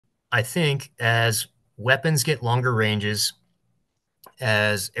I think as weapons get longer ranges,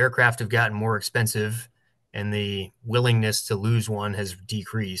 as aircraft have gotten more expensive and the willingness to lose one has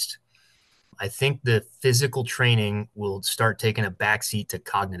decreased, I think the physical training will start taking a backseat to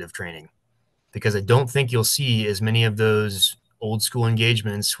cognitive training because I don't think you'll see as many of those old school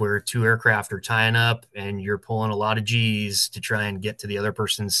engagements where two aircraft are tying up and you're pulling a lot of G's to try and get to the other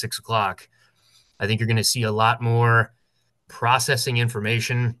person's 6 o'clock. I think you're going to see a lot more processing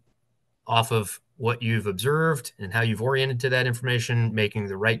information off of what you've observed and how you've oriented to that information, making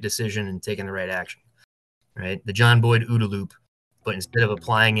the right decision and taking the right action. Right? The John Boyd OODA loop, but instead of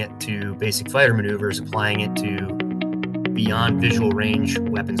applying it to basic fighter maneuvers, applying it to beyond visual range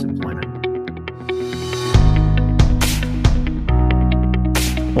weapons deployment.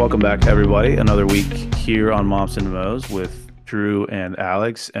 Welcome back, everybody. Another week here on Moms and Mo's with Drew and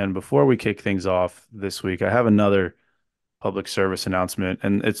Alex. And before we kick things off this week, I have another public service announcement,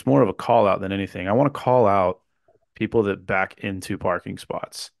 and it's more of a call out than anything. I want to call out people that back into parking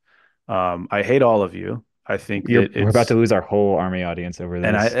spots. I hate all of you. I think that We're about it's to lose our whole army audience over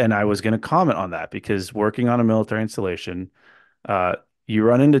and I this. and I was going to comment on that because working on a military installation, uh, you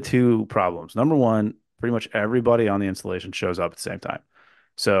run into two problems. Number one, pretty much everybody on the installation shows up at the same time.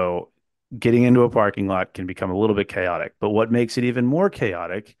 So getting into a parking lot can become a little bit chaotic. But what makes it even more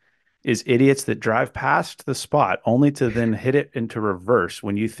chaotic is idiots that drive past the spot only to then hit it into reverse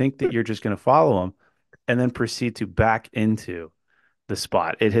when you think that you're just going to follow them and then proceed to back into the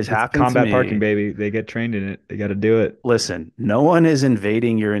spot. It has It's happened to combat parking, me. baby. They get trained in it. They got to do it. Listen, no one is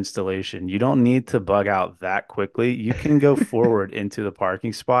invading your installation. You don't need to bug out that quickly. You can go forward into the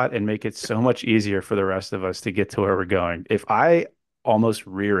parking spot and make it so much easier for the rest of us to get to where we're going. If I almost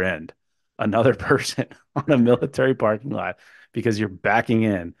rear end another person on a military parking lot because you're backing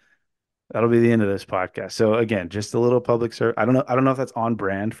in, that'll be the end of this podcast. So again, just a little public service. I don't know if that's on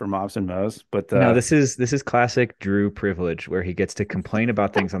brand for Mobs and Mo's, but No, this is classic Drew privilege where he gets to complain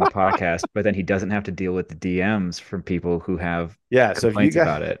about things on the podcast, but then he doesn't have to deal with the DMs from people who have yeah. So if you complaints guys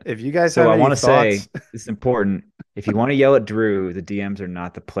about it. if you guys So have I any want to thoughts, say it's important. If you want to yell at Drew, the DMs are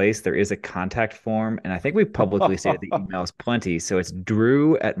not the place. There is a contact form, and I think we've publicly stated the emails plenty. So it's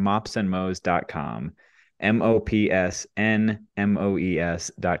drew@mopsandmoes.com,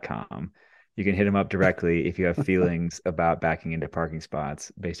 MOPSNMOES.com. You can hit him up directly if you have feelings about backing into parking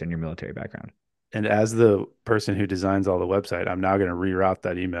spots based on your military background. and as the person who designs all the website, I'm now going to reroute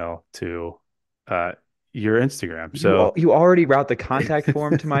that email to uh, your Instagram. So, You already route the contact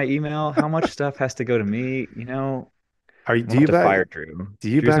form to my email. How much stuff has to go to me? are you I'm gonna have to fire Drew. do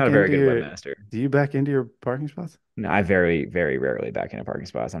you Drew's back not a very into good your webmaster. do you back into your parking spots? No, I very, very rarely back into parking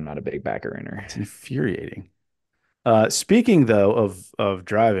spots. I'm not a big backer inner. It's infuriating. Speaking though of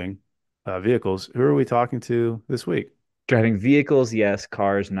driving vehicles, who are we talking to this week? Driving vehicles, yes.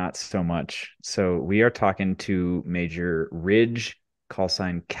 Cars, not so much. So we are talking to Major Ridge, call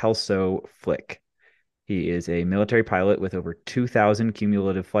sign KELSO Flick. He is a military pilot with over 2,000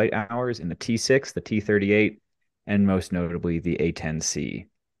 cumulative flight hours in the T-6, the T-38, and most notably the A-10C.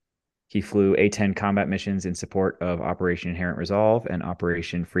 He flew A-10 combat missions in support of Operation Inherent Resolve and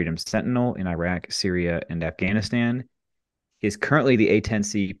Operation Freedom Sentinel in Iraq, Syria, and Afghanistan. He is currently the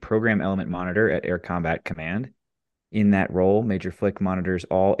A-10C Program Element Monitor at Air Combat Command. In that role, Major Flick monitors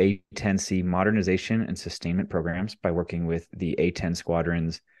all A-10C modernization and sustainment programs by working with the A-10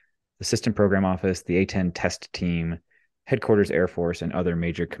 squadrons, the System Program Office, the A-10 Test Team, Headquarters Air Force, and other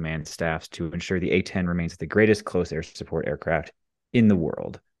major command staffs to ensure the A-10 remains the greatest close air support aircraft in the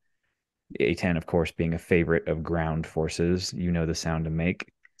world. The A-10, of course, being a favorite of ground forces. You know the sound to make.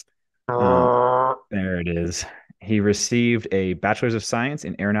 There it is. He received a Bachelor's of Science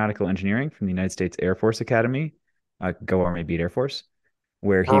in Aeronautical Engineering from the United States Air Force Academy, Go Army Beat Air Force,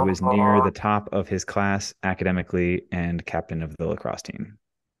 where he was near the top of his class academically and captain of the lacrosse team.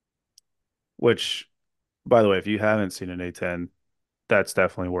 Which, by the way, if you haven't seen an A10, that's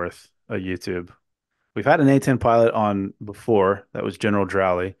definitely worth a YouTube. We've had an A10 pilot on before. That was General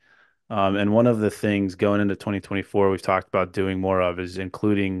Drowley. And one of the things going into 2024 we've talked about doing more of is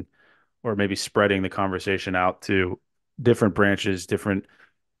including or maybe spreading the conversation out to different branches, different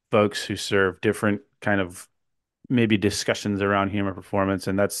folks who serve different kind of maybe discussions around human performance.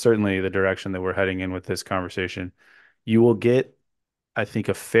 And that's certainly the direction that we're heading in with this conversation. You will get, I think,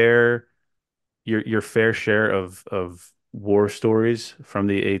 your fair share of war stories from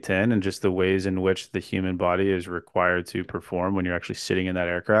the A-10 and just the ways in which the human body is required to perform when you're actually sitting in that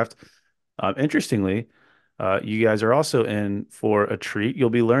aircraft. Interestingly, you guys are also in for a treat. You'll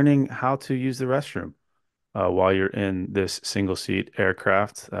be learning how to use the restroom while you're in this single seat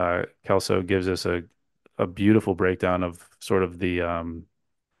aircraft. Kelso gives us a beautiful breakdown of sort of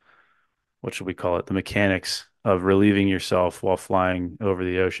what should we call it? The mechanics of relieving yourself while flying over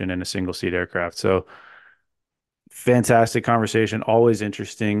the ocean in a single seat aircraft. So fantastic conversation, always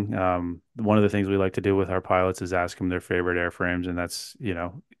interesting. One of the things we like to do with our pilots is ask them their favorite airframes, and that's,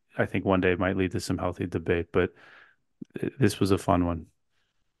 I think one day might lead to some healthy debate, but this was a fun one.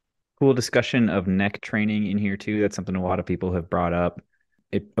 Cool discussion of neck training in here too. That's something a lot of people have brought up.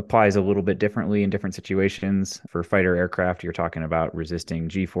 It applies a little bit differently in different situations. For fighter aircraft, you're talking about resisting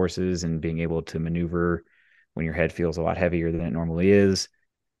G forces and being able to maneuver when your head feels a lot heavier than it normally is.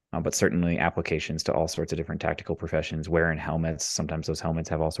 But certainly applications to all sorts of different tactical professions, wearing helmets. Sometimes those helmets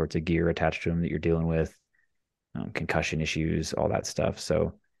have all sorts of gear attached to them that you're dealing with, concussion issues, all that stuff.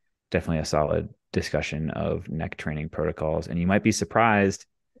 So definitely a solid discussion of neck training protocols. And you might be surprised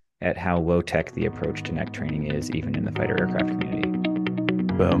at how low tech the approach to neck training is, even in the fighter aircraft community.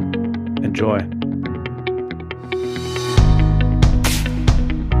 Boom. Enjoy.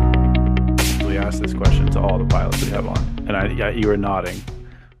 We asked this question to all the pilots we have on, and you were nodding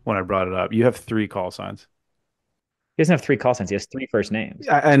when I brought it up. You have 3 call signs. He doesn't have 3 call signs. He has 3 first names.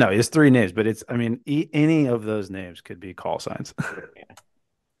 I know it's 3 names, but any of those names could be call signs.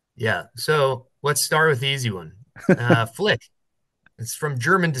 Yeah. So let's start with the easy one. Flick. It's from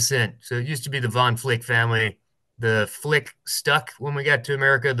German descent. So it used to be the von Flick family. The Flick stuck when we got to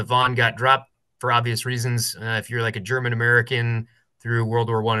America. The von got dropped for obvious reasons. If you're like a German American through World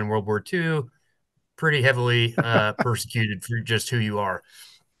War I and World War II, pretty heavily persecuted for just who you are.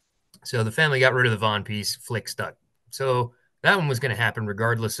 So the family got rid of the von piece. Flick stuck. So that one was going to happen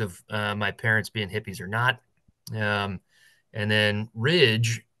regardless of my parents being hippies or not. And then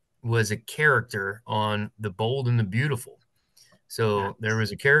Ridge was a character on The Bold and the Beautiful. So there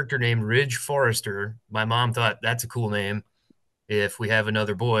was a character named Ridge Forrester. My mom thought that's a cool name. If we have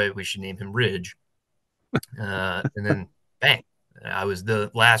another boy, we should name him Ridge. And then bang, I was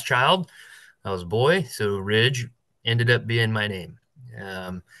the last child. I was a boy. So Ridge ended up being my name.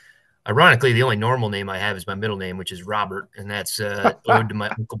 Ironically, the only normal name I have is my middle name, which is Robert. And that's ode to my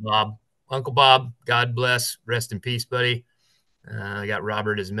Uncle Bob. Uncle Bob, God bless, rest in peace, buddy. I got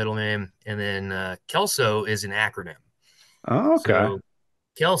Robert as middle name. And then KELSO is an acronym. Oh, okay. So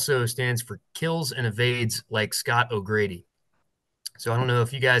KELSO stands for Kills and Evades Like Scott O'Grady. So I don't know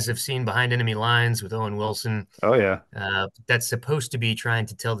if you guys have seen Behind Enemy Lines with Owen Wilson. Oh, yeah. That's supposed to be trying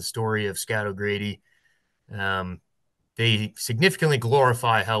to tell the story of Scott O'Grady. They significantly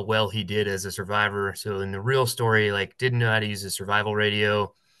glorify how well he did as a survivor. So in the real story, like didn't know how to use a survival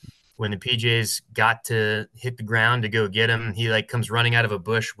radio. When the PJs got to hit the ground to go get him, he like comes running out of a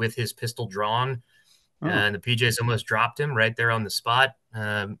bush with his pistol drawn. Oh. And the PJs almost dropped him right there on the spot.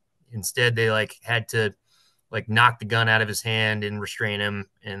 Instead, they like had to like knock the gun out of his hand and restrain him,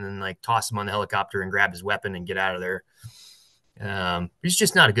 and then like toss him on the helicopter and grab his weapon and get out of there. He's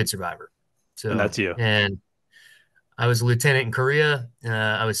just not a good survivor. And So, that's you. and I was a lieutenant in Korea.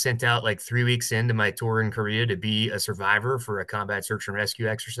 I was sent out like 3 weeks into my tour in Korea to be a survivor for a combat search and rescue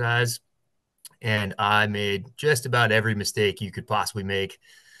exercise. And I made just about every mistake you could possibly make.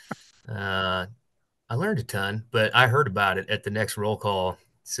 I learned a ton, but I heard about it at the next roll call.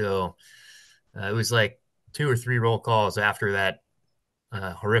 So it was like 2 or 3 roll calls after that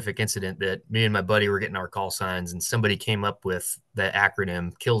horrific incident that me and my buddy were getting our call signs, and somebody came up with the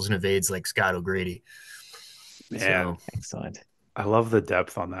acronym Kills and Evades Like Scott O'Grady. Man, So Excellent. I love the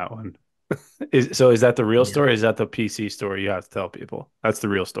depth on that one. Is that the real yeah, story? Is that the PC story you have to tell people? That's the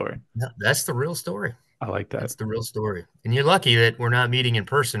real story. no, that's the real story. I like that. That's the real story. And you're lucky that we're not meeting in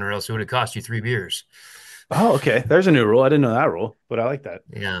person, or else it would have cost you 3 beers. Oh, okay. There's a new rule. I didn't know that rule, but I like that.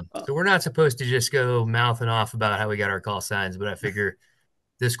 Yeah. Uh, So we're not supposed to just go mouthing off about how we got our call signs, but I figure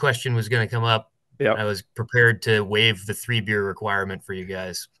this question was going to come up. I yep. was prepared to waive the 3 beer requirement for you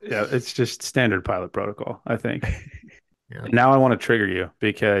guys. Yeah, it's just standard pilot protocol, I think. Yeah. And now I want to trigger you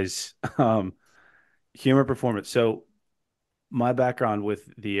because human performance. So my background with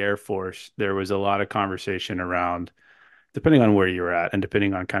the Air Force, there was a lot of conversation around, depending on where you were at and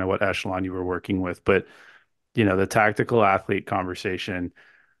depending on kind of what echelon you were working with, but the tactical athlete conversation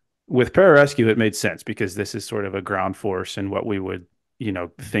with pararescue, it made sense because this is sort of a ground force and what we would,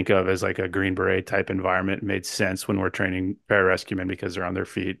 think of as like a Green Beret type environment made sense when we're training pararescuemen because they're on their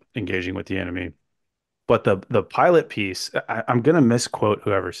feet engaging with the enemy. But the pilot piece, I'm going to misquote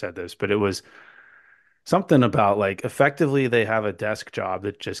whoever said this, but it was something about like effectively they have a desk job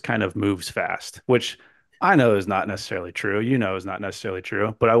that just kind of moves fast, which I know is not necessarily true. Is not necessarily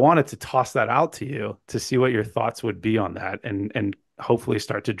true, but I wanted to toss that out to you to see what your thoughts would be on that and hopefully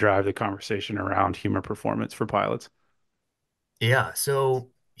start to drive the conversation around human performance for pilots. Yeah. So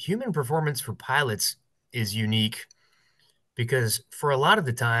human performance for pilots is unique because for a lot of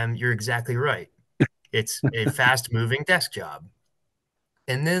the time, you're exactly right. It's a fast moving desk job.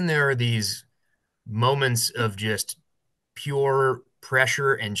 And then there are these moments of just pure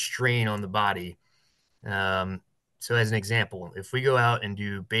pressure and strain on the body. Um, so, as an example, if we go out and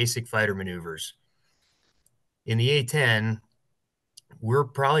do basic fighter maneuvers in the A-10, we're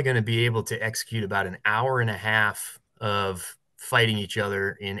probably going to be able to execute about an hour and a half of fighting each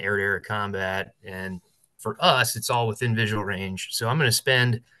other in air-to-air combat. And for us, it's all within visual range. So I'm going to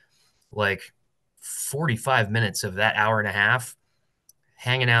spend like 45 minutes of that hour and a half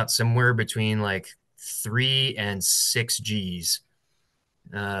hanging out somewhere between like 3 and 6 Gs.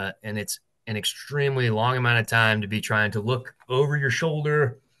 And it's an extremely long amount of time to be trying to look over your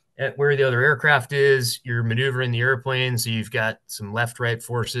shoulder at where the other aircraft is. You're maneuvering the airplane, so you've got some left right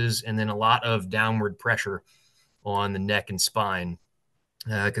forces and then a lot of downward pressure on the neck and spine.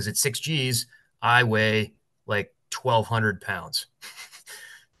 Because at 6 Gs, I weigh like 1,200 pounds.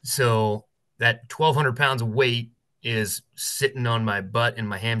 So that 1,200 pounds of weight is sitting on my butt and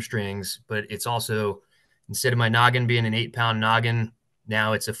my hamstrings, but it's also, instead of my noggin being an 8 pound noggin,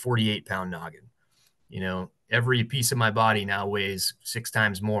 now it's a 48 pound noggin. Every piece of my body now weighs 6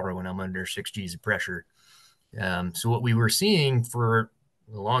 times more when I'm under 6 Gs of pressure. So what we were seeing for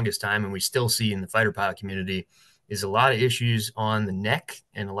the longest time, and we still see in the fighter pilot community, is a lot of issues on the neck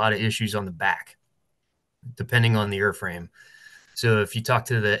and a lot of issues on the back, depending on the airframe. So if you talk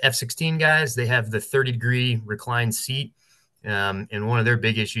to the F-16 guys, they have the 30-degree reclined seat. And one of their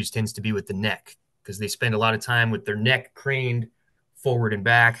big issues tends to be with the neck, because they spend a lot of time with their neck craned forward and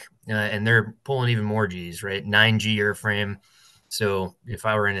back, and they're pulling even more Gs, right? 9G airframe. So if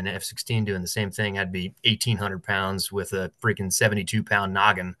I were in an F-16 doing the same thing, I'd be 1,800 pounds with a freaking 72-pound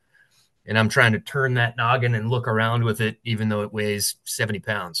noggin. And I'm trying to turn that noggin and look around with it, even though it weighs 70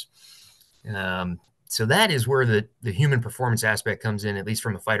 pounds. So that is where the human performance aspect comes in, at least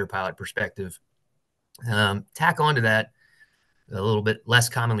from a fighter pilot perspective. Tack onto that, a little bit less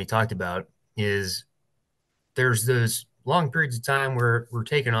commonly talked about, is there's those long periods of time where we're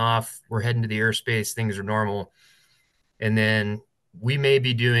taking off, we're heading to the airspace, things are normal. And then we may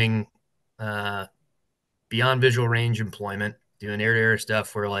be doing beyond visual range employment, doing air to air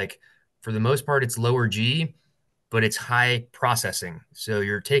stuff where, like, for the most part, it's lower G, but it's high processing. So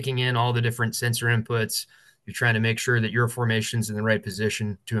you're taking in all the different sensor inputs. You're trying to make sure that your formation's in the right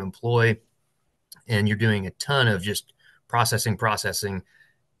position to employ. And you're doing a ton of just processing.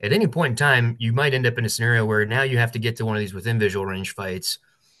 At any point in time, you might end up in a scenario where now you have to get to one of these within visual range fights.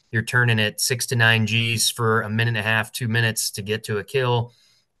 You're turning at 6 to 9 Gs for a minute and a half, 2 minutes to get to a kill.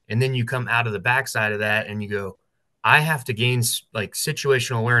 And then you come out of the backside of that and you go, I have to gain like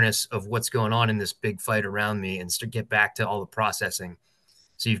situational awareness of what's going on in this big fight around me and get back to all the processing.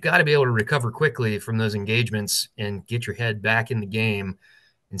 So you've got to be able to recover quickly from those engagements and get your head back in the game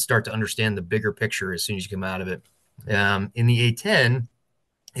and start to understand the bigger picture as soon as you come out of it. In the A-10,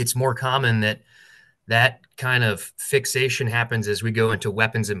 it's more common that kind of fixation happens as we go into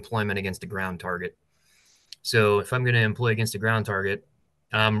weapons employment against a ground target. So if I'm going to employ against a ground target,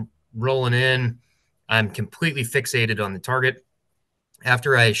 I'm rolling in, I'm completely fixated on the target.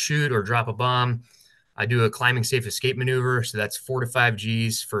 After I shoot or drop a bomb, I do a climbing safe escape maneuver. So that's 4 to 5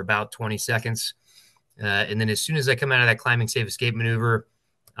 Gs for about 20 seconds. And then as soon as I come out of that climbing safe escape maneuver,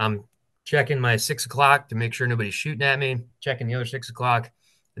 I'm checking my 6 o'clock to make sure nobody's shooting at me, checking the other 6 o'clock.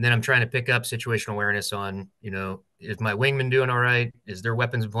 And then I'm trying to pick up situational awareness on, is my wingman doing all right? Is their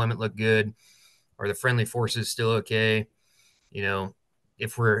weapons employment look good? Are the friendly forces still okay?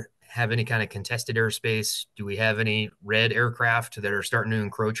 If we're have any kind of contested airspace, do we have any red aircraft that are starting to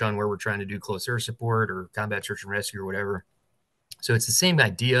encroach on where we're trying to do close air support or combat search and rescue or whatever? So it's the same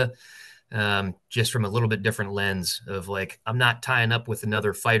idea, just from a little bit different lens of, like, I'm not tying up with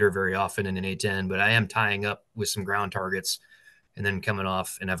another fighter very often in an A-10, but I am tying up with some ground targets and then coming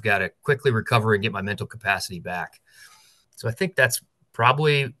off, and I've got to quickly recover and get my mental capacity back. So I think that's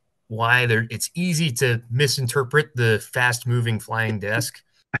probably why it's easy to misinterpret the fast moving flying desk.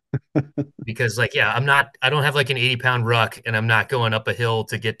 Because, like, yeah, I don't have like an 80-pound ruck and I'm not going up a hill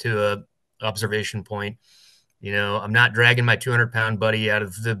to get to a observation point. I'm not dragging my 200-pound buddy out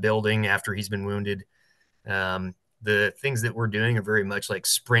of the building after he's been wounded. The things that we're doing are very much like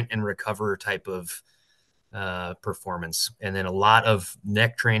sprint and recover type of performance. And then a lot of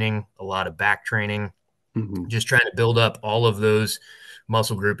neck training, a lot of back training, just trying to build up all of those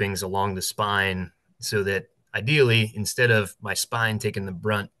muscle groupings along the spine so that ideally, instead of my spine taking the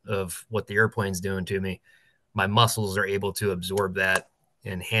brunt of what the airplane's doing to me, my muscles are able to absorb that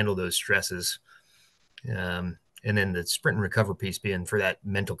and handle those stresses. And then the sprint and recover piece being for that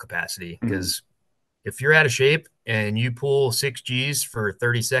mental capacity, because if you're out of shape and you pull 6 Gs for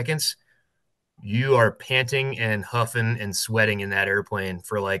 30 seconds, you are panting and huffing and sweating in that airplane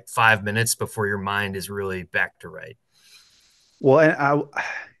for like 5 minutes before your mind is really back to right. Well, and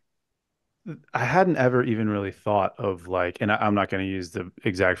I hadn't ever even really thought of like, and I'm not going to use the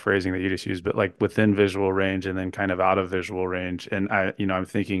exact phrasing that you just used, but like within visual range and then kind of out of visual range. And I'm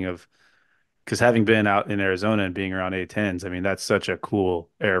thinking of, because having been out in Arizona and being around A-10s, I mean, that's such a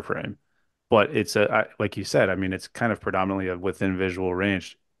cool airframe. But like you said, I mean, it's kind of predominantly a within visual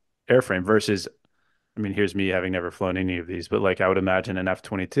range airframe versus, I mean, here's me having never flown any of these, but like I would imagine an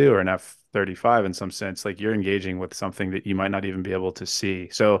F-22 or an F-35 in some sense, like you're engaging with something that you might not even be able to see.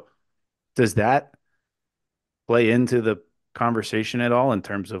 So does that play into the conversation at all in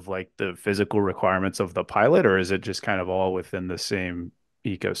terms of like the physical requirements of the pilot, or is it just kind of all within the same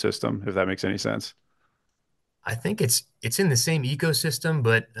ecosystem, if that makes any sense? I think it's in the same ecosystem,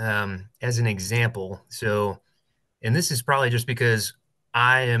 but as an example, so and this is probably just because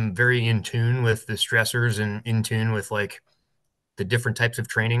I am very in tune with the stressors and in tune with like the different types of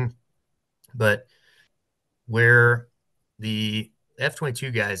training, but where the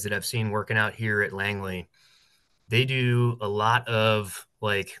F-22 guys that I've seen working out here at Langley, they do a lot of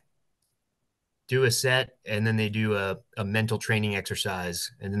like do a set and then they do a mental training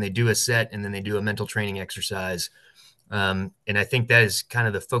exercise and then they do a set and then they do a mental training exercise. And I think that is kind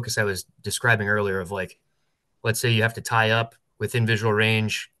of the focus I was describing earlier of like, let's say you have to tie up within visual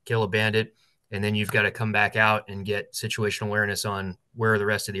range, kill a bandit, and then you've got to come back out and get situational awareness on where are the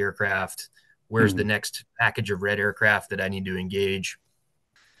rest of the aircraft, where's the Mhm. next package of red aircraft that I need to engage.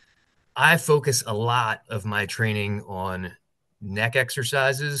 I focus a lot of my training on neck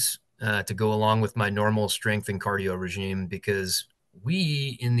exercises to go along with my normal strength and cardio regime because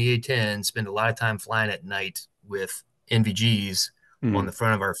we in the A-10 spend a lot of time flying at night with NVGs on Mhm. the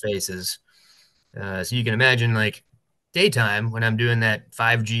front of our faces. So you can imagine, like, daytime when I'm doing that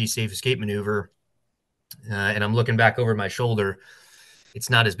 5G safe escape maneuver and I'm looking back over my shoulder, it's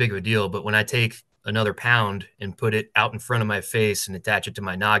not as big of a deal. But when I take another pound and put it out in front of my face and attach it to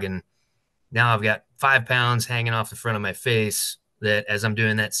my noggin, now I've got 5 pounds hanging off the front of my face that as I'm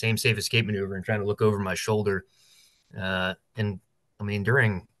doing that same safe escape maneuver and trying to look over my shoulder. And I mean,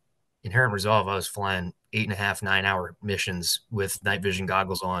 during Inherent Resolve, I was flying 8.5, 9 hour missions with night vision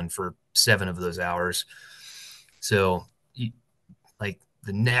goggles on for 7 of those hours. So, like,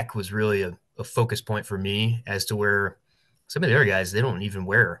 the neck was really a focus point for me as to where some of the other guys, they don't even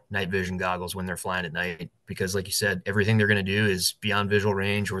wear night vision goggles when they're flying at night because, like you said, everything they're going to do is beyond visual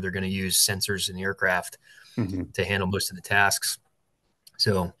range or they're going to use sensors in the aircraft Mhm. to handle most of the tasks.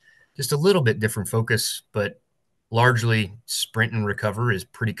 So, just a little bit different focus, but largely sprint and recover is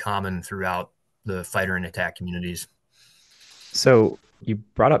pretty common throughout the fighter and attack communities. So you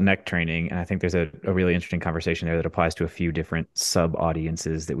brought up neck training, and I think there's a really interesting conversation there that applies to a few different sub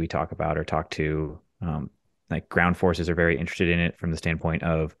audiences that we talk about or talk to. Like ground forces are very interested in it from the standpoint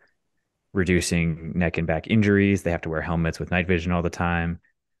of reducing neck and back injuries. They have to wear helmets with night vision all the time.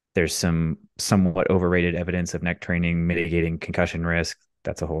 There's some somewhat overrated evidence of neck training mitigating concussion risk.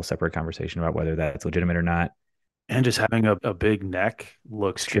 That's a whole separate conversation about whether that's legitimate or not. And just having a big neck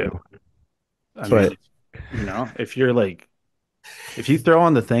looks It's good. true. I mean, But if you're like, if you throw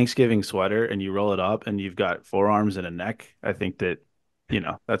on the Thanksgiving sweater and you roll it up and you've got forearms and a neck, I think that,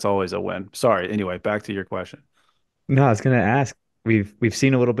 that's always a win. Sorry. Anyway, back to your question. no, I was going to ask. We've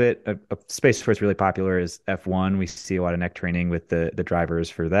seen a little bit of space force really popular is F1. We see a lot of neck training with the drivers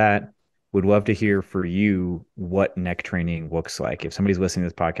for that. Would love to hear for you what neck training looks like. If somebody's listening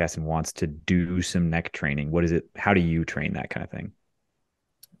to this podcast and wants to do some neck training, what is it? How do you train that kind of thing?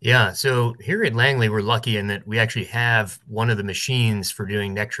 Yeah, so here at Langley, we're lucky in that we actually have one of the machines for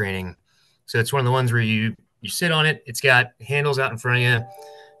doing neck training. So it's one of the ones where you sit on it. It's got handles out in front of you,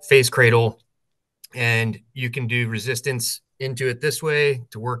 face cradle, and you can do resistance into it this way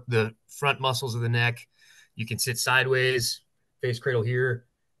to work the front muscles of the neck. You can sit sideways, face cradle here,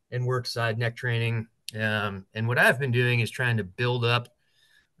 and work side neck training. And what I've been doing is trying to build up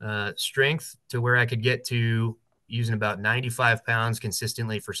strength to where I could get to using about 95 pounds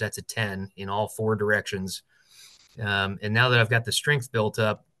consistently for sets of 10 in all four directions. And now that I've got the strength built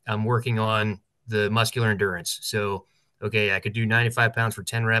up, I'm working on the muscular endurance. So, okay, I could do 95 pounds for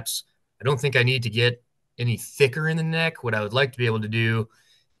 10 reps. I don't think I need to get any thicker in the neck. What I would like to be able to do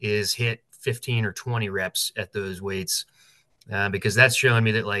is hit 15 or 20 reps at those weights because that's showing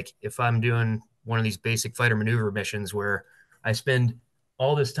me that, like, if I'm doing one of these basic fighter maneuver missions where I spend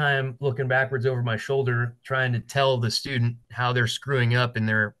all this time looking backwards over my shoulder trying to tell the student how they're screwing up and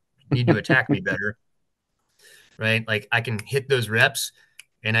they need to attack me better, right? Like, I can hit those reps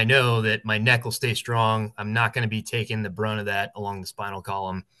and I know that my neck will stay strong. I'm not going to be taking the brunt of that along the spinal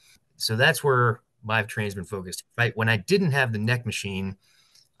column. So that's where my training's been focused. Right when I didn't have the neck machine,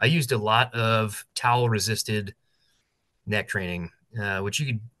 I used a lot of towel resisted neck training, which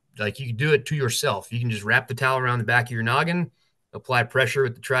you could do it to yourself. You can just wrap the towel around the back of your noggin, apply pressure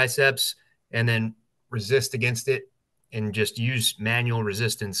with the triceps, and then resist against it, and just use manual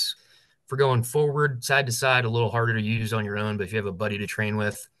resistance for going forward, side to side. A little harder to use on your own, but if you have a buddy to train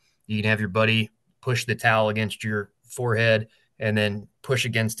with, you can have your buddy push the towel against your forehead and then push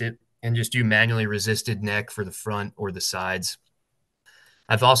against it, and just do manually resisted neck for the front or the sides.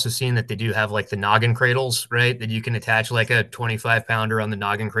 I've also seen that they do have like the noggin cradles, right? That you can attach like a 25 pounder on the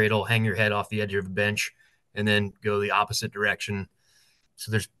noggin cradle, hang your head off the edge of a bench, and then go the opposite direction.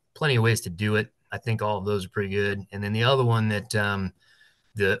 So there's plenty of ways to do it. I think all of those are pretty good. And then the other one that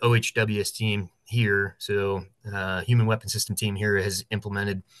the OHWS team here, so Human Weapon System team here, has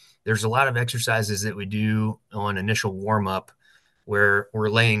implemented, there's a lot of exercises that we do on initial warm up where we're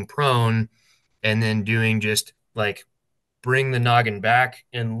laying prone and then doing just like bring the noggin back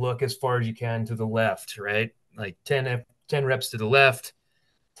and look as far as you can to the left, right? Like 10 reps to the left,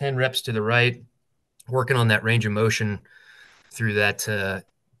 10 reps to the right, working on that range of motion through that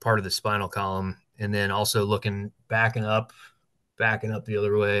part of the spinal column. And then also looking, backing up the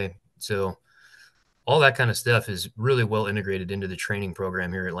other way. So all that kind of stuff is really well integrated into the training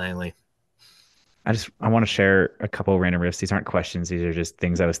program here at Langley. I want to share a couple of random riffs. These aren't questions. These are just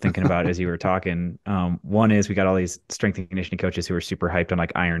things I was thinking about as you were talking. One is we got all these strength and conditioning coaches who are super hyped on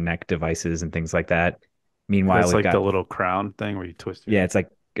like iron neck devices and things like that. Meanwhile, That's we've like got, the little crown thing where you twist your yeah, it's like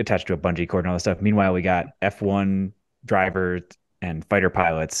attached to a bungee cord and all this stuff. Meanwhile, we got F1 drivers and fighter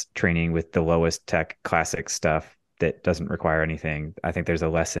pilots training with the lowest tech classic stuff that doesn't require anything. I think there's a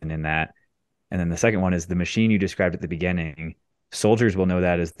lesson in that. And then the second one is the machine you described at the beginning. Soldiers will know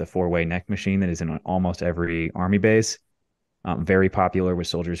that as the four-way neck machine that is in almost every army base. Very popular with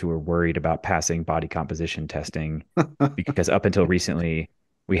soldiers who are worried about passing body composition testing, because up until recently,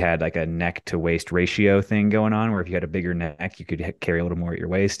 we had like a neck to waist ratio thing going on where if you had a bigger neck, you could carry a little more at your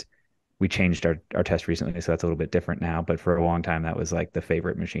waist. We changed our test recently, so that's a little bit different now. But for a long time, that was like the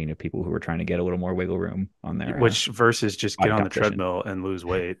favorite machine of people who were trying to get a little more wiggle room on their which versus just get body on the composition. treadmill and lose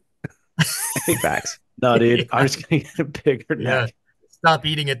weight. Facts. No, dude, I'm Yeah. just gonna get a bigger Yeah. neck. Stop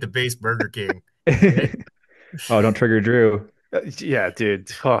eating at the base Burger King. Right? Oh, don't trigger Drew. Yeah,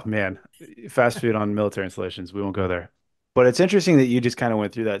 dude. Oh man, fast food on military installations. We won't go there. But it's interesting that you just kind of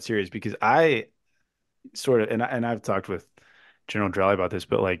went through that series because I sort of and I've talked with General Drally about this,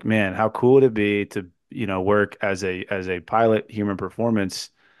 but like, man, how cool would it be to, work as a pilot human performance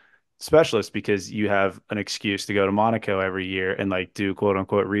specialist because you have an excuse to go to Monaco every year and like do quote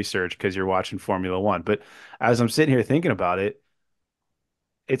unquote research because you're watching Formula One. But as I'm sitting here thinking about it,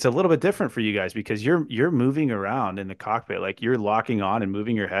 it's a little bit different for you guys because you're moving around in the cockpit, like you're locking on and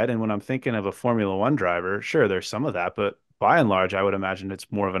moving your head. And when I'm thinking of a Formula One driver, sure, there's some of that, but by and large, I would imagine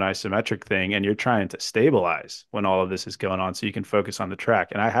it's more of an isometric thing, and you're trying to stabilize when all of this is going on so you can focus on the track.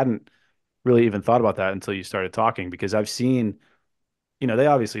 And I hadn't really even thought about that until you started talking because I've seen, they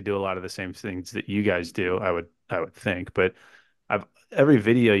obviously do a lot of the same things that you guys do, I would think, but I've every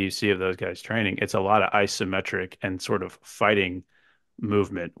video you see of those guys training, it's a lot of isometric and sort of fighting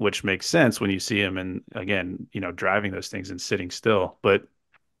movement, which makes sense when you see him and again, driving those things and sitting still. But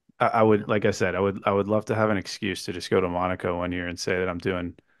I would, like I said, I would love to have an excuse to just go to Monaco one year and say that I'm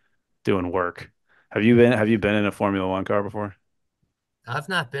doing work. Have you been in a Formula One car before? I've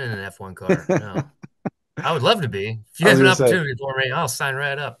not been in an F1 car. No. I would love to be. If you I was have an gonna say, opportunity for me, I'll sign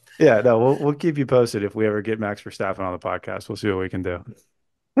right up. yeah, no, we'll keep you posted if we ever get Max Verstappen on the podcast. We'll see what we can do.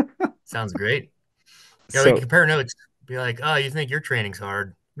 Sounds great. Yeah, we can So compare notes. Be like, oh, you think your training's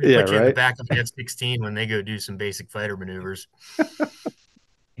hard? We Yeah, put you in the right. back of the F-16 when they go do some basic fighter maneuvers.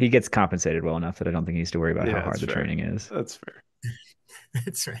 he gets compensated well enough that I don't think he needs to worry about how Yeah, hard that's the fair. training is. That's fair.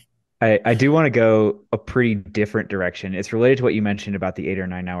 That's right. I do want to go a pretty different direction. It's related to what you mentioned about the 8 or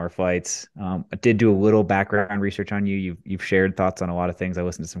 9 hour flights. I did do a little background research on you. You've shared thoughts on a lot of things. I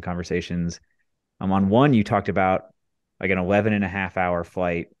listened to some conversations. On one, you talked about like an 11 and a half hour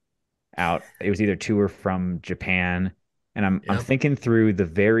flight out. It was either to or from Japan. And I'm Yep. thinking through the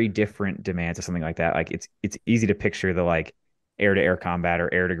very different demands of something like that. Like it's easy to picture the like air to air combat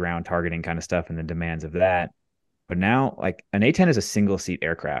or air to ground targeting kind of stuff and the demands of that. But now, like an A-10 is a single seat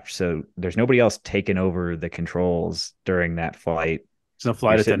aircraft, so there's nobody else taking over the controls during that flight. There's no You're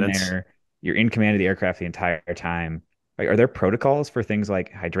flight sitting attendants. there, you're in command of the aircraft the entire time. Like, are there protocols for things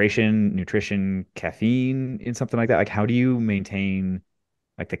like hydration, nutrition, caffeine in something like that? Like, how do you maintain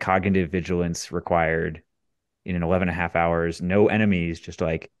like the cognitive vigilance required in an 11 and a half hours, no enemies, just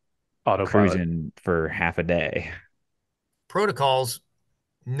like Autopilot. cruising for half a day. Protocols,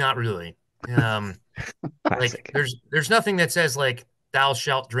 not really. Um, like Classic. there's nothing that says like thou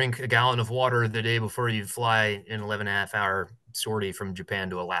shalt drink a gallon of water the day before you fly an 11 and a half hour sortie from Japan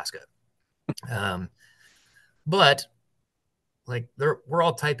to Alaska. Um, but like we're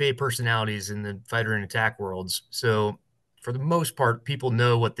all type A personalities in the fighter and attack worlds. So for the most part, people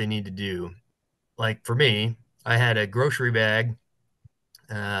know what they need to do. Like for me, I had a grocery bag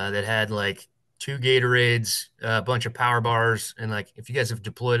that had like two Gatorades, a bunch of power bars, and like if you guys have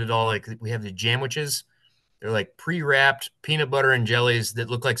deployed it all, like we have the jamwitches. They're like pre-wrapped peanut butter and jellies that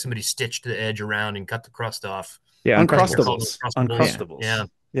look like somebody stitched the edge around and cut the crust off. Yeah, I think they're Uncrustables. called Uncrustables. Uncrustables. Yeah.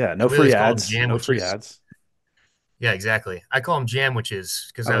 Yeah, Uncrustables. Yeah, no free Khalili's called them ads. No free jamwitches. ads. Yeah, exactly. I call them jamwitches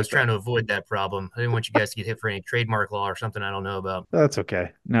because I I was like trying that. to avoid that problem. I didn't want you guys to get hit for any trademark law or something I don't know about. That's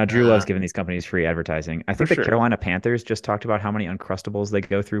okay. No, Drew loves Uh, giving these companies free advertising. I For think the sure. Carolina Panthers just talked about how many Uncrustables they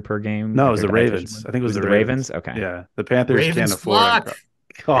go through per game No, it at was their the dietitian Ravens. one. I think it was Was it the the Ravens. Ravens? Okay. Yeah, the Panthers can't Ravens afford flock.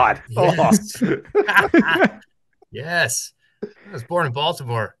 God. Oh. Yes. Yes. I was born in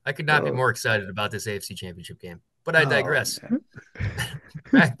Baltimore. I could not be Oh, more excited about this AFC championship game, but I oh digress. man.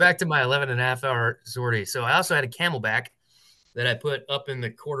 Back to my 11 and a half hour sortie. So I also had a Camelback that I put up in the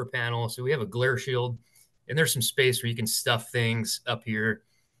quarter panel. So we have a glare shield, and there's some space where you can stuff things up here.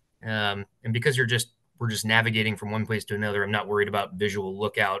 And because we're just navigating from one place to another, I'm not worried about visual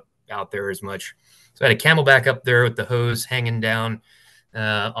lookout out there as much. So I had a Camelback up there with the hose hanging down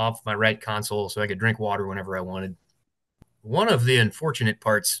off my right console, so I could drink water whenever I wanted. One of the unfortunate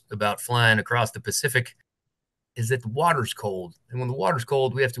parts about flying across the Pacific is that the water's cold, and when the water's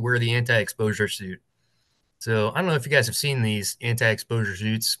cold, we have to wear the anti-exposure suit. So I don't know if you guys have seen these anti-exposure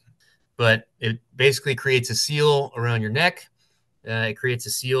suits, but it basically creates a seal around your neck. It creates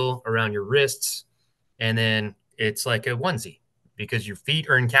a seal around your wrists, and then it's like a onesie because your feet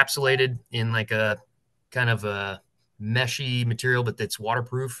are encapsulated in like a kind of a meshy material, but that's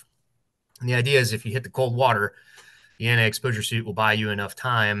waterproof. And the idea is if you hit the cold water, the anti-exposure suit will buy you enough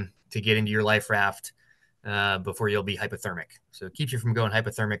time to get into your life raft before you'll be hypothermic. So it keeps you from going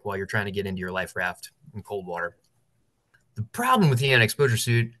hypothermic while you're trying to get into your life raft in cold water. The problem with the anti-exposure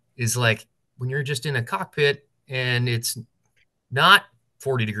suit is like when you're just in a cockpit and it's not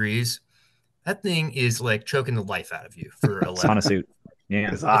 40 degrees, that thing is like choking the life out of you for 11 Sauna hours. suit. Yeah.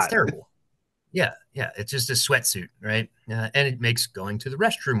 It's It's hot. terrible. Yeah, yeah. It's just a sweatsuit, right? And it makes going to the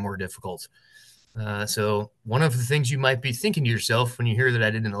restroom more difficult. So one of the things you might be thinking to yourself when you hear that I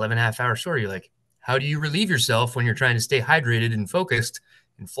did an 11 and a half hour story, you're like, how do you relieve yourself when you're trying to stay hydrated and focused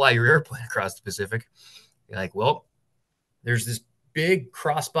and fly your airplane across the Pacific? You're like, well, there's this big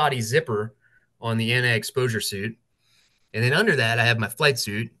crossbody zipper on the anti-exposure suit. And then under that, I have my flight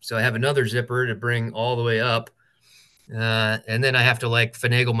suit. So I have another zipper to bring all the way up. And then I have to like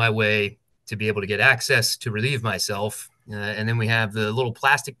finagle my way to be able to get access to relieve myself. And then we have the little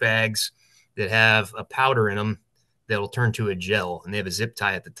plastic bags that have a powder in them that'll turn to a gel, and they have a zip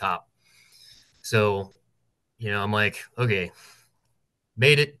tie at the top. So, I'm like, okay,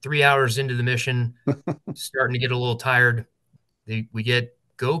 made it 3 hours into the mission, starting to get a little tired. We get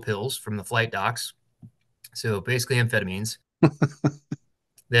go pills from the flight docs. So basically amphetamines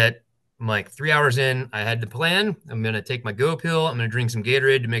that I'm like 3 hours in, I had the plan. I'm going to take my go pill. I'm going to drink some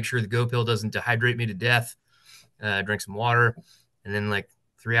Gatorade to make sure the go pill doesn't dehydrate me to death. Drink some water. And then like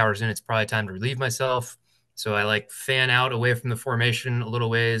 3 hours in, it's probably time to relieve myself. So I like fan out away from the formation a little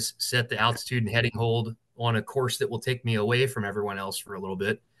ways, set the altitude and heading hold on a course that will take me away from everyone else for a little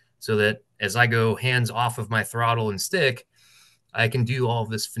bit so that as I go hands off of my throttle and stick, I can do all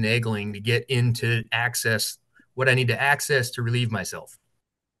this finagling to get into access what I need to access to relieve myself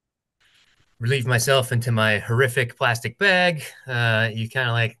into my horrific plastic bag. You kind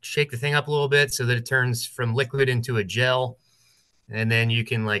of like shake the thing up a little bit so that it turns from liquid into a gel. And then you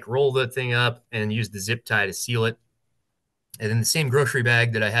can like roll the thing up and use the zip tie to seal it. And then the same grocery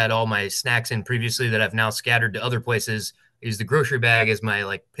bag that I had all my snacks in previously that I've now scattered to other places is the grocery bag as my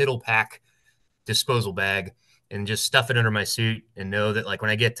like piddle pack disposal bag and just stuff it under my suit and know that like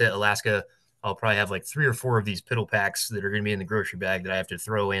when I get to Alaska, I'll probably have like 3 or 4 of these piddle packs that are going to be in the grocery bag that I have to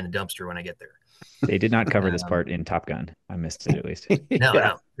throw in a dumpster when I get there. They did not cover this Um, part in Top Gun. I missed it at least. no, Yeah.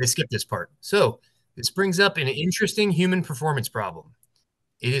 no, they skipped this part. So this brings up an interesting human performance problem.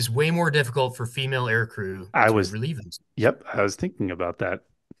 It is way more difficult for female aircrew I to was, relieve themselves. yep, I was thinking about that.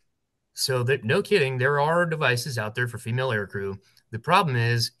 So that no kidding, there are devices out there for female aircrew. The problem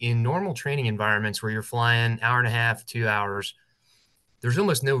is in normal training environments where you're flying hour and a half, 2 hours, there's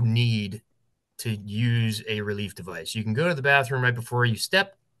almost no need to use a relief device. You can go to the bathroom right before you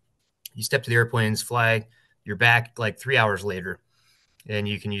step to the airplanes, fly you're back like 3 hours later and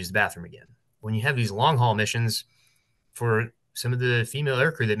you can use the bathroom again. When you have these long haul missions for some of the female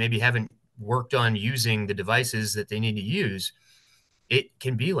aircrew that maybe haven't worked on using the devices that they need to use, it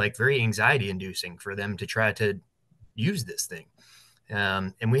can be like very anxiety inducing for them to try to use this thing.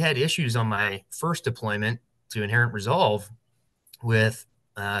 And we had issues on my first deployment to Inherent Resolve with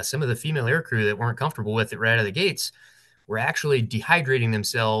some of the female aircrew that weren't comfortable with it right out of the gates, were actually dehydrating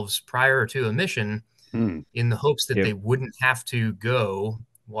themselves prior to a mission Mm. in the hopes that Yep. they wouldn't have to go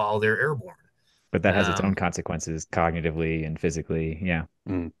while they're airborne. But that has its own Um, consequences cognitively and physically. Yeah.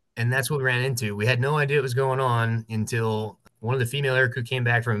 Mm. and that's what we ran into. We had no idea what was going on until one of the female aircrew came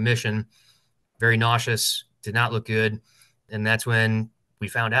back from a mission, very nauseous, did not look good. And that's when we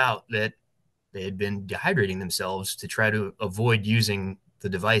found out that they had been dehydrating themselves to try to avoid using the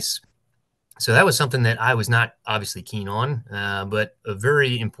device. So that was something that I was not obviously keen on, but a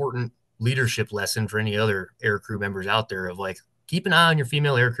very important leadership lesson for any other aircrew members out there of like, keep an eye on your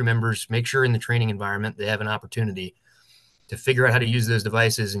female aircrew members, make sure in the training environment they have an opportunity to figure out how to use those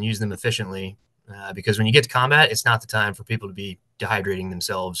devices and use them efficiently. Because when you get to combat, it's not the time for people to be dehydrating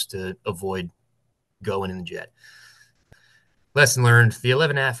themselves to avoid going in the jet. Lesson learned: the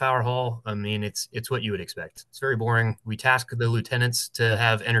 11.5 hour haul, I mean, it's what you would expect. It's very boring. We task the lieutenants to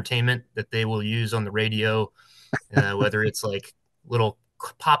have entertainment that they will use on the radio, whether it's like little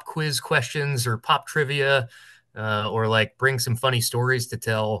pop quiz questions or pop trivia, or like bring some funny stories to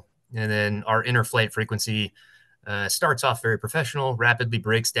tell. And then our inter-flight frequency starts off very professional, rapidly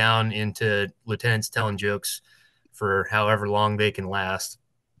breaks down into lieutenants telling jokes for however long they can last.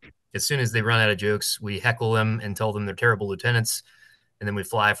 As soon as they run out of jokes, we heckle them and tell them they're terrible lieutenants. And then we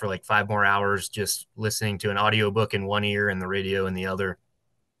fly for like 5 more hours just listening to an audiobook in one ear and the radio in the other.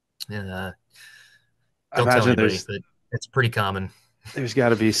 Uh, I don't tell imagine anybody, but it's pretty common. there's got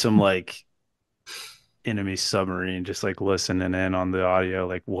to be some like enemy submarine just like listening in on the audio,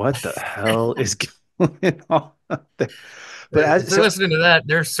 like what the hell is going on there? But If as they're so, listening to that,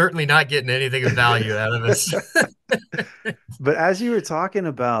 they're certainly not getting anything of value out of us. but as you were talking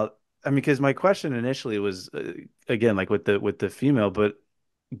about, I mean, because my question initially was again like with the female, but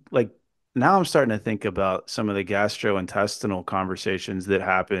like now I'm starting to think about some of the gastrointestinal conversations that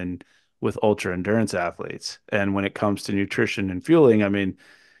happen with ultra endurance athletes, and when it comes to nutrition and fueling, I mean,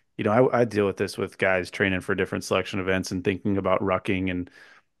 you know, I deal with this with guys training for different selection events and thinking about rucking, and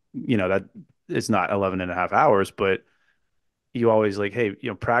you know that it's not 11 and a half hours, but you always like, hey, you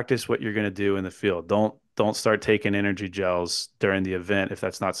know, practice what you're going to do in the field. Don't start taking energy gels during the event if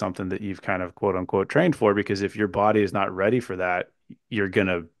that's not something that you've kind of quote unquote trained for, because if your body is not ready for that, you're going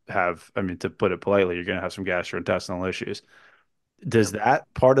to have, I mean, to put it politely, you're going to have some gastrointestinal issues. Does Yep.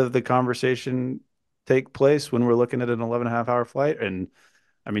 that part of the conversation take place when we're looking at an 11 and a half hour flight? And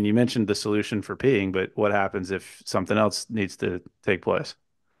I mean, you mentioned the solution for peeing, but what happens if something else needs to take place?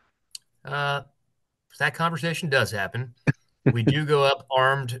 Uh, that conversation does happen. We do go up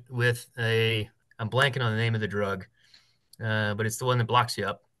armed with I'm blanking on the name of the drug, but it's the one that blocks you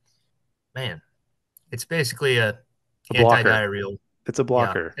up. Man, it's basically a A blocker. anti-diarrheal. It's a Yeah,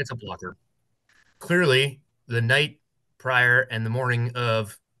 blocker. it's a blocker. Clearly, the night prior and the morning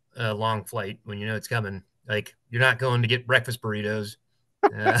of a long flight, when you know it's coming, like you're not going to get breakfast burritos,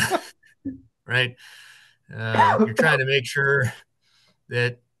 uh, right? You're trying to make sure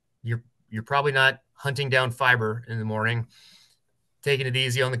that you're probably not hunting down fiber in the morning, taking it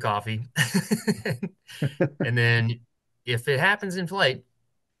easy on the coffee. And then if it happens in flight,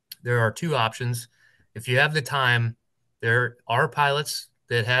 there are two options. If you have the time, there are pilots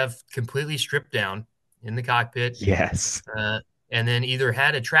that have completely stripped down in the cockpit, Yes. uh, and then either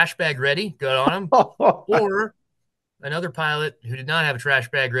had a trash bag ready, got on them, or another pilot who did not have a trash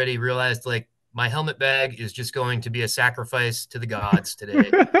bag ready realized, like, my helmet bag is just going to be a sacrifice to the gods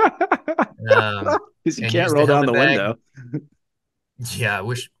today. Because you And can't use the roll down helmet the bag. window. Yeah, I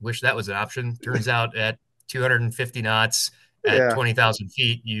wish that was an option. Turns out at 250 knots at Yeah. 20,000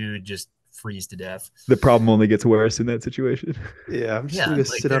 feet, you just freeze to death. The problem only gets worse in that situation. Yeah. I'm just Yeah, gonna go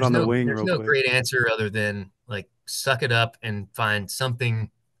like sit out on the wing there's real no quick. great answer other than like suck it up and find something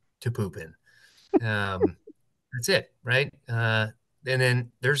to poop in. That's it, right? And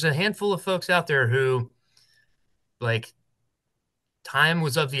then there's a handful of folks out there who, like, time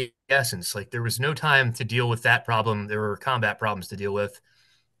was of the essence. Like there was no time to deal with that problem. There were combat problems to deal with,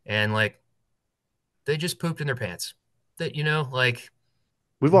 and like they just pooped in their pants. That, like,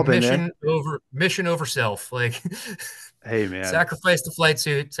 We've all been there. mission over self. Like Hey, man. sacrifice the flight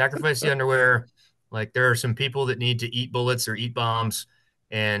suit, sacrifice the underwear. Like there are some people that need to eat bullets or eat bombs,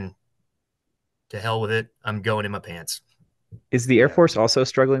 and to hell with it, I'm going in my pants. Is the Air Yeah. Force also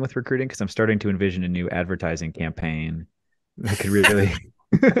struggling with recruiting? Because I'm starting to envision a new advertising campaign that could really.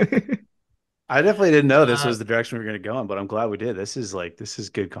 I definitely didn't know this Uh, was the direction we were going to go in, but I'm glad we did. This is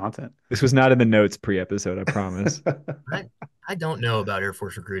good content. This was not in the notes pre-episode, I promise. I I don't know about Air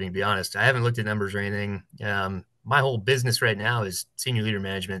Force recruiting, to be honest. I haven't looked at numbers or anything. My whole business right now is senior leader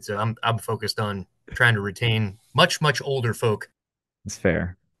management, so I'm focused on trying to retain much older folk. It's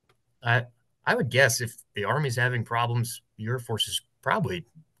fair. I I would guess if the Army's having problems, the Air Force is probably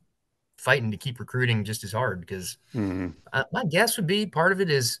fighting to keep recruiting just as hard because Hmm. my guess would be part of it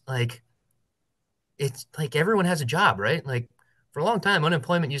is like it's like everyone has a job, right? Like for a long time,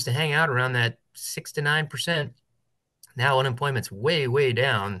 unemployment used to hang out around that 6 to 9%. Now unemployment's way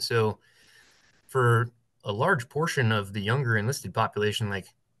down. So for a large portion of the younger enlisted population, like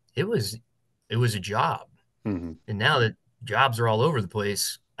it was it was a job. Hmm. And now that jobs are all over the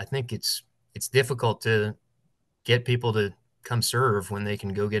place, I think it's difficult to get people to come serve when they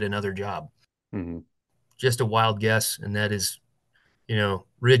can go get another job. Hmm. Just a wild guess, and that is,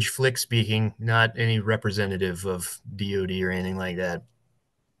 Ridge Flick speaking, not any representative of DoD or anything like that.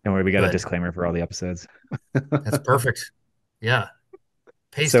 Don't worry, we got a But disclaimer for all the episodes. that's perfect. Yeah,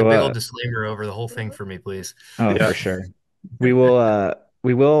 paste a So big old disclaimer over the whole thing for me, please. oh, Yeah. for sure. We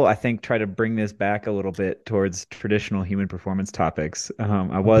will, I think, try to bring this back a little bit towards traditional human performance topics.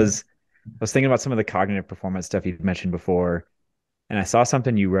 I was thinking about some of the cognitive performance stuff you've mentioned before, and I saw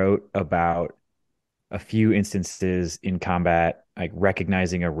something you wrote about a few instances in combat, like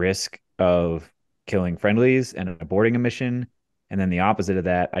recognizing a risk of killing friendlies and aborting a mission, and then the opposite of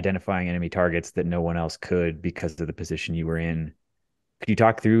that, identifying enemy targets that no one else could because of the position you were in. Could you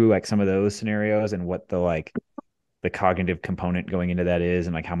talk through like some of those scenarios and what the cognitive component going into that is,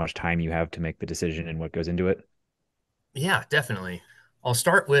 and like how much time you have to make the decision and what goes into it? Yeah, definitely. I'll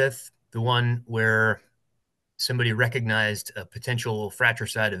start with the one where somebody recognized a potential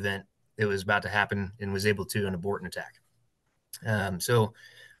fratricide event that was about to happen and was able to abort an attack. So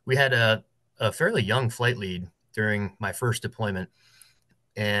we had a fairly young flight lead during my first deployment,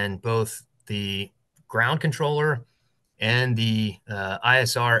 and both the ground controller and the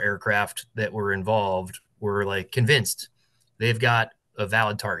ISR aircraft that were involved were like convinced they've got a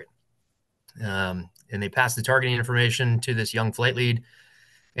valid target. And they passed the targeting information to this young flight lead,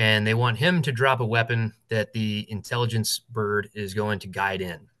 and they want him to drop a weapon that the intelligence bird is going to guide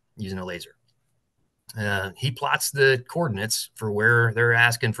in using a laser. He plots the coordinates for where they're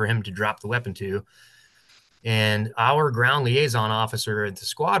asking for him to drop the weapon to, and our ground liaison officer at the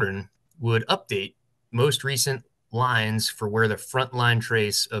squadron would update most recent lines for where the front line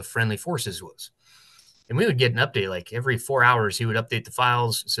trace of friendly forces was. And we would get an update like every 4 hours. He would update the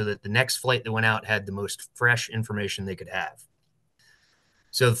files so that the next flight that went out had the most fresh information they could have.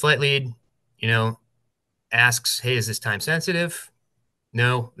 So the flight lead, you know, asks, "Hey, is this time sensitive?"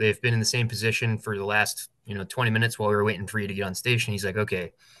 No, they've been in the same position for the last 20 minutes while we were waiting for you to get on station. He's like,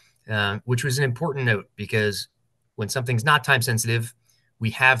 "Okay," which was an important note because when something's not time sensitive,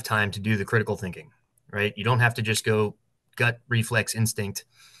 we have time to do the critical thinking, right? You don't have to just go gut reflex instinct.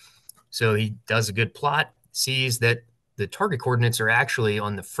 So he does a good plot, sees that the target coordinates are actually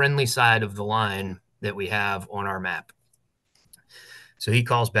on the friendly side of the line that we have on our map. So he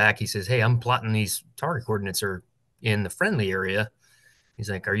calls back. He says, "Hey, I'm plotting these target coordinates are in the friendly area." He's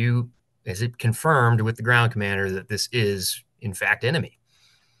like, is it confirmed with the ground commander that this is in fact enemy?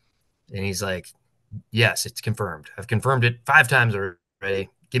 And he's like, "Yes, it's confirmed. I've confirmed it 5 times already.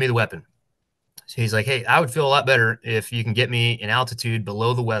 Give me the weapon." So he's like, "Hey, I would feel a lot better if you can get me an altitude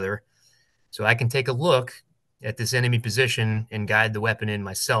below the weather so I can take a look at this enemy position and guide the weapon in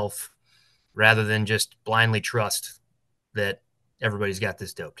myself rather than just blindly trust that everybody's got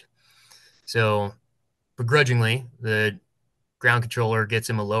this doped." So begrudgingly, the ground controller gets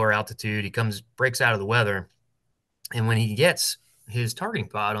him a lower altitude. He breaks out of the weather. And when he gets his targeting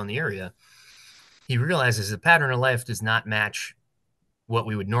pod on the area, he realizes the pattern of life does not match what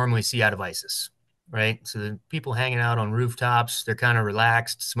we would normally see out of ISIS, right? So the people hanging out on rooftops, they're kind of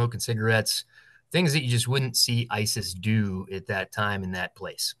relaxed, smoking cigarettes, things that you just wouldn't see ISIS do at that time in that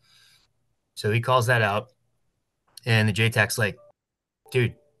place. So he calls that out. And the JTAC's like,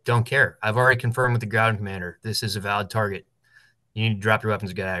 "Dude, don't care. I've already confirmed with the ground commander. This is a valid target. You need to drop your weapons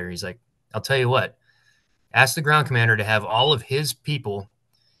and get out of here." He's like, "I'll tell you what, ask the ground commander to have all of his people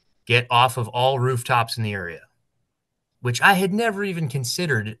get off of all rooftops in the area," which I had never even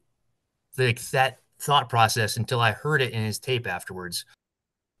considered that thought process until I heard it in his tape afterwards.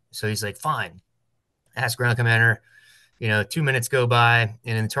 So he's like, "Fine." Ask ground commander. 2 minutes go by,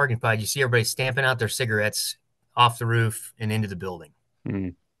 and in the targeting pod, you see everybody stamping out their cigarettes off the roof and into the building.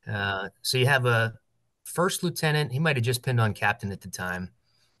 Mm. So you have first lieutenant, he might have just pinned on captain at the time,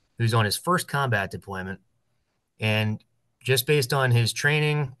 who's on his first combat deployment. And just based on his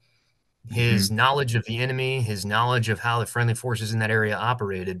training, his knowledge of the enemy, his knowledge of how the friendly forces in that area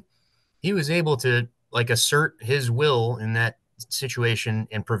operated, he was able to like assert his will in that situation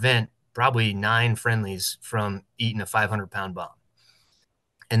and prevent probably 9 friendlies from eating a 500-pound bomb.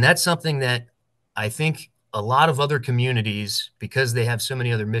 And that's something that I think a lot of other communities, because they have so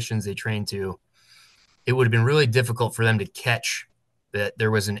many other missions they train to, it would have been really difficult for them to catch that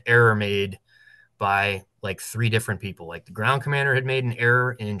there was an error made by like 3 different people. Like the ground commander had made an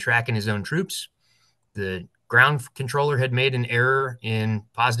error in tracking his own troops. The ground controller had made an error in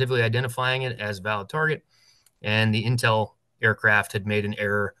positively identifying it as a valid target. And the intel aircraft had made an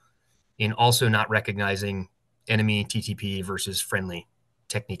error in also not recognizing enemy TTP versus friendly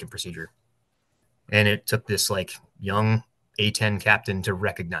technique and procedure. And it took this like young A-10 captain to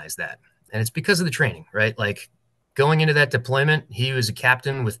recognize that. And it's because of the training, right? Like going into that deployment, he was a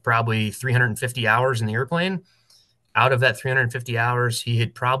captain with probably 350 hours in the airplane. Out of that 350 hours, he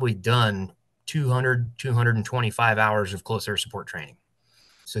had probably done 200, 225 hours of close air support training.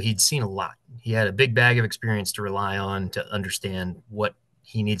 So he'd seen a lot. He had a big bag of experience to rely on to understand what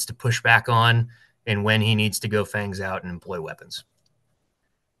he needs to push back on and when he needs to go fangs out and employ weapons.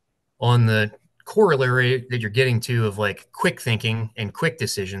 On the corollary that you're getting to of like quick thinking and quick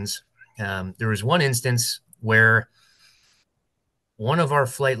decisions, there was one instance where one of our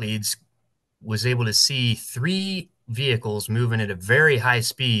flight leads was able to see 3 vehicles moving at a very high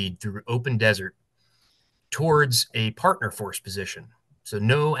speed through open desert towards a partner force position. So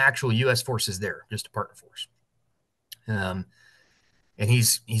no actual U.S. forces there, just a partner force. And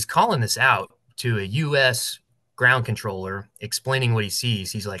he's calling this out to a U.S. ground controller, explaining what he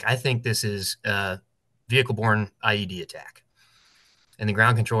sees. He's like, I think this is a vehicle-borne IED attack. And the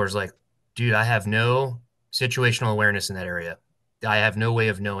ground controller is like, dude, I have no situational awareness in that area. I have no way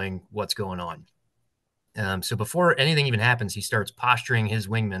of knowing what's going on. So before anything even happens, he starts posturing his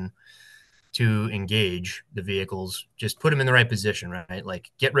wingman to engage the vehicles, just put them in the right position, right? Like,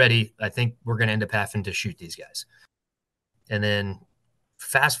 get ready. I think we're going to end up having to shoot these guys. And then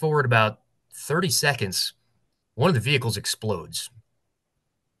fast forward about 30 seconds, one of the vehicles explodes.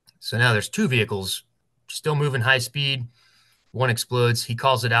 So now there's 2 vehicles still moving high speed. One explodes. He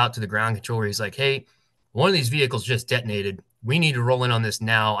calls it out to the ground controller. He's like, hey, one of these vehicles just detonated. We need to roll in on this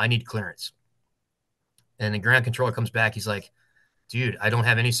now. I need clearance. And the ground controller comes back. He's like, dude, I don't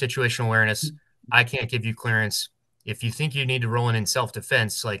have any situational awareness. I can't give you clearance. If you think you need to roll in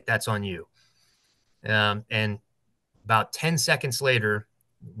self-defense, like that's on you. And about 10 seconds later,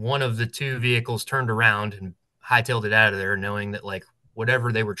 one of the 2 vehicles turned around and hightailed it out of there, knowing that like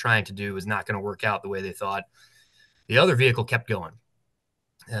whatever they were trying to do was not going to work out the way they thought. The other vehicle kept going.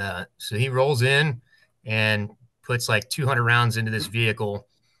 So he rolls in and puts like 200 rounds into this vehicle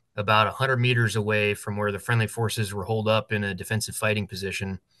about 100 meters away from where the friendly forces were holed up in a defensive fighting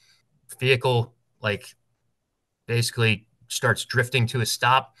position. Vehicle like basically starts drifting to a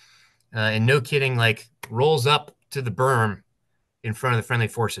stop, and no kidding, like rolls up to the berm in front of the friendly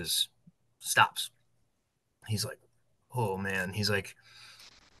forces, stops. He's like, oh man. He's like,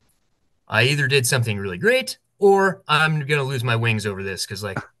 I either did something really great or I'm going to lose my wings over this, because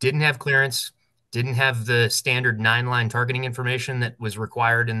like didn't have clearance, didn't have the standard 9-line targeting information that was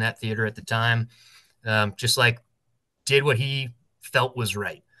required in that theater at the time. Just like did what he felt was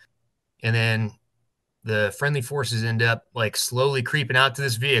right. And then the friendly forces end up like slowly creeping out to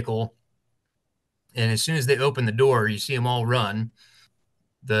this vehicle. And as soon as they open the door, you see them all run.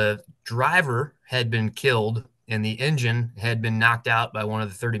 The driver had been killed and the engine had been knocked out by one of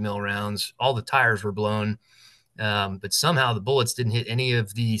the 30 mil rounds. All the tires were blown. But somehow the bullets didn't hit any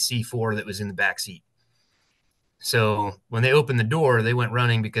of the C4 that was in the back seat. So when they opened the door, they went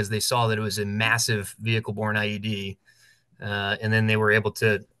running because they saw that it was a massive vehicle-borne IED. And then they were able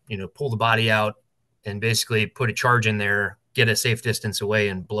to, pull the body out and basically put a charge in there, get a safe distance away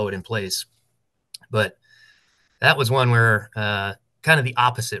and blow it in place. But that was one where kind of the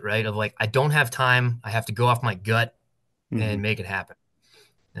opposite, right? Of like, I don't have time. I have to go off my gut and make it happen.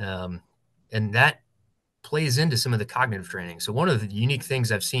 And that plays into some of the cognitive training. So one of the unique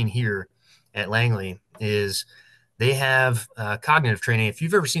things I've seen here at Langley is they have cognitive training. If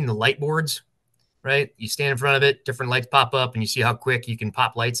you've ever seen the light boards, right? You stand in front of it, different lights pop up, and you see how quick you can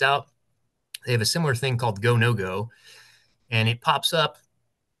pop lights out. They have a similar thing called go, no go, and it pops up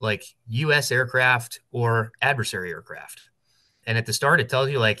like U.S. aircraft or adversary aircraft. And at the start, it tells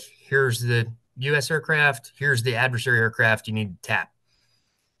you like, here's the U.S. aircraft, here's the adversary aircraft you need to tap.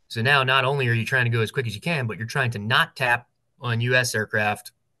 So now not only are you trying to go as quick as you can, but you're trying to not tap on U.S.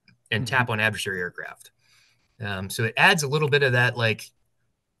 aircraft and tap on adversary aircraft. So it adds a little bit of that like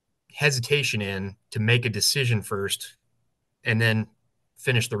hesitation in to make a decision first and then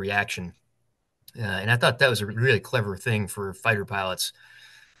finish the reaction. And I thought that was a really clever thing for fighter pilots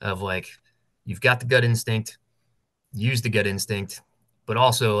of like, you've got the gut instinct, use the gut instinct, but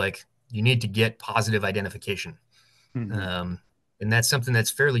also like you need to get positive identification. And that's something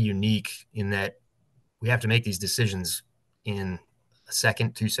that's fairly unique in that we have to make these decisions in a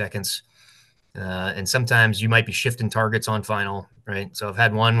second, 2 seconds. And sometimes you might be shifting targets on final, right? So I've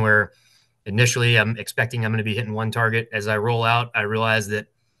had one where initially I'm expecting I'm going to be hitting one target. As I roll out, I realize that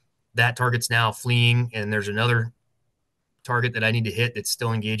that target's now fleeing and there's another target that I need to hit that's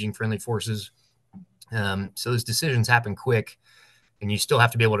still engaging friendly forces. So those decisions happen quick, and you still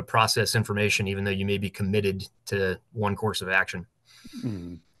have to be able to process information, even though you may be committed to one course of action.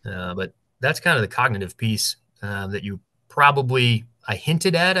 But that's kind of the cognitive piece that you probably, I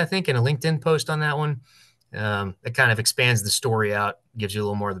hinted at, I think, in a LinkedIn post on that one. It kind of expands the story out, gives you a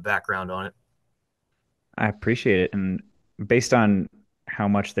little more of the background on it. I appreciate it. And based on how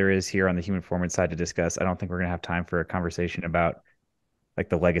much there is here on the human performance side to discuss, I don't think we're going to have time for a conversation about like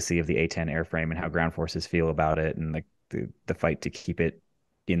the legacy of the A-10 airframe and how ground forces feel about it and like the fight to keep it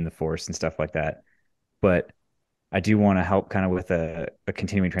in the force and stuff like that. But I do want to help kind of with a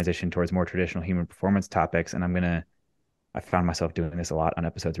continuing transition towards more traditional human performance topics. And I found myself doing this a lot on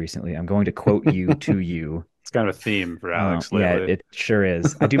episodes recently. I'm going to quote you to you. It's kind of a theme for Alex lately. Yeah, it sure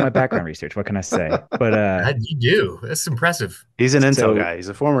is. I do my background research. What can I say? But you do. That's impressive. He's an Intel guy. He's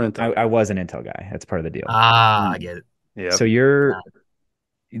a former Intel. I was an Intel guy. That's part of the deal. I get it. Yep. So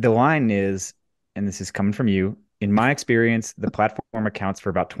the line is, and this is coming from you, in my experience, the platform accounts for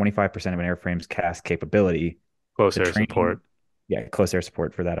about 25% of an airframe's CAS capability. Close air support. Yeah, close air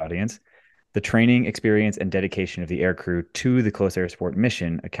support for that audience. The training, experience, and dedication of the aircrew to the close air support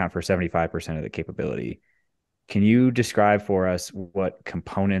mission account for 75% of the capability. Can you describe for us what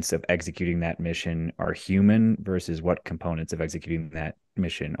components of executing that mission are human versus what components of executing that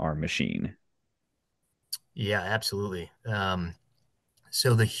mission are machine? Yeah, absolutely.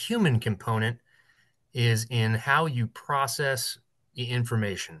 So the human component is in how you process the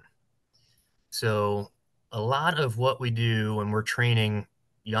information. So a lot of what we do when we're training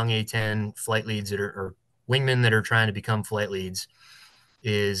young A-10 flight leads or wingmen that are trying to become flight leads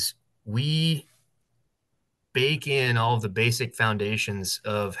is we bake in all of the basic foundations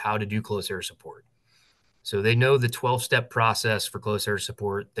of how to do close air support. So they know the 12-step process for close air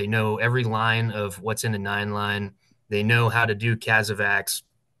support. They know every line of what's in a 9 line. They know how to do CASEVACs.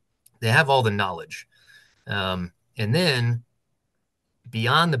 They have all the knowledge. And then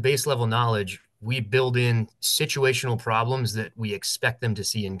beyond the base level knowledge, we build in situational problems that we expect them to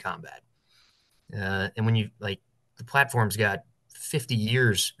see in combat. And when you like, the platform's got 50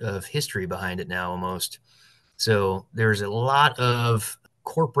 years of history behind it now almost. So there's a lot of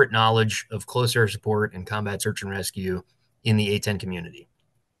corporate knowledge of close air support and combat search and rescue in the A-10 community,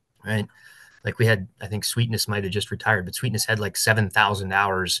 right? Like we had, I think Sweetness might have just retired, but Sweetness had like 7,000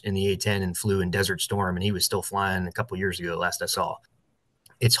 hours in the A-10 and flew in Desert Storm, and he was still flying a couple of years ago, last I saw.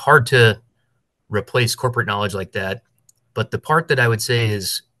 It's hard to replace corporate knowledge like that. But the part that I would say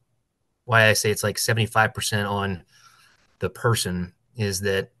is why I say it's like 75% on the person is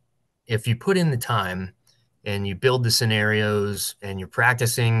that if you put in the time and you build the scenarios and you're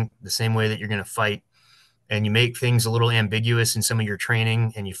practicing the same way that you're going to fight and you make things a little ambiguous in some of your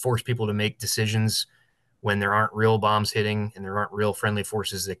training and you force people to make decisions when there aren't real bombs hitting and there aren't real friendly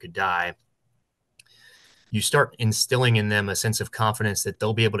forces that could die, you start instilling in them a sense of confidence that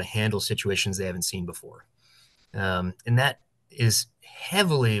they'll be able to handle situations they haven't seen before. And that is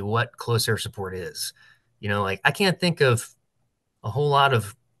heavily what close air support is. You know, like I can't think of a whole lot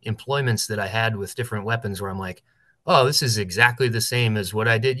of employments that I had with different weapons where I'm like, oh, this is exactly the same as what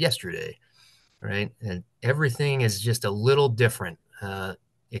I did yesterday, right? And everything is just a little different.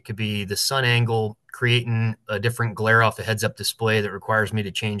 It could be the sun angle creating a different glare off the heads-up display that requires me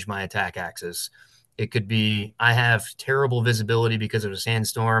to change my attack axis. It could be I have terrible visibility because of a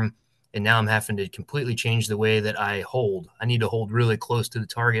sandstorm, and now I'm having to completely change the way that I hold. I need to hold really close to the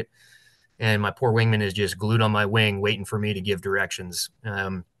target, and my poor wingman is just glued on my wing waiting for me to give directions.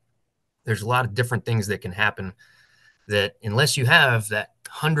 There's a lot of different things that can happen that unless you have that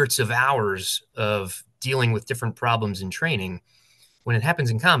hundreds of hours of dealing with different problems in training, when it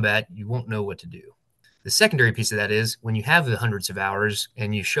happens in combat, you won't know what to do. The secondary piece of that is when you have the hundreds of hours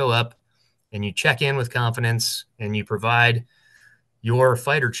and you show up and you check in with confidence and you provide your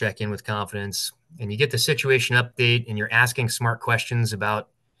fighter check in with confidence and you get the situation update and you're asking smart questions about,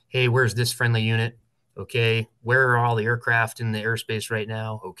 hey, where's this friendly unit? Okay, where are all the aircraft in the airspace right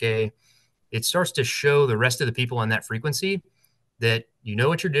now? Okay, it starts to show the rest of the people on that frequency that you know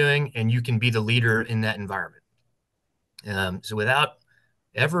what you're doing and you can be the leader in that environment. So without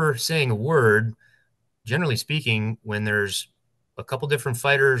ever saying a word, generally speaking, when there's a couple different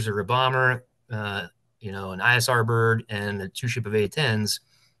fighters or a bomber, an ISR bird and a two ship of A-10s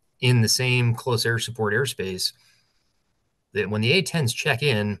in the same close air support airspace, that when the A-10s check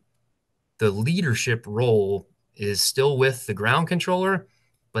in, the leadership role is still with the ground controller,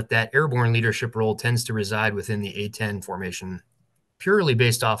 but that airborne leadership role tends to reside within the A-10 formation, purely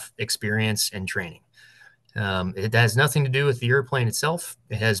based off experience and training. It has nothing to do with the airplane itself.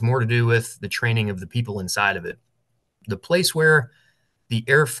 It has more to do with the training of the people inside of it. The place where the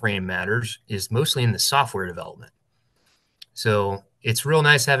airframe matters is mostly in the software development. So it's real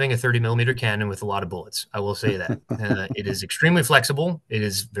nice having a 30 millimeter cannon with a lot of bullets. I will say that. It is extremely flexible. It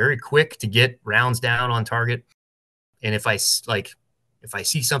is very quick to get rounds down on target. And if I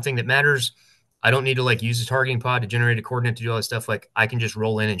see something that matters, I don't need to use a targeting pod to generate a coordinate to do all this stuff. I can just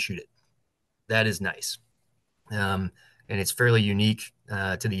roll in and shoot it. That is nice. And it's fairly unique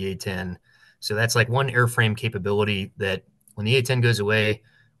to the A-10. So that's one airframe capability that when the A-10 goes away,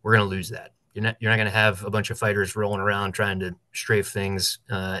 we're going to lose that. You're not going to have a bunch of fighters rolling around trying to strafe things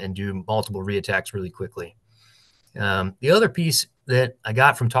and do multiple reattacks really quickly. The other piece that I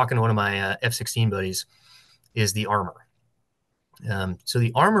got from talking to one of my F-16 buddies is the armor. So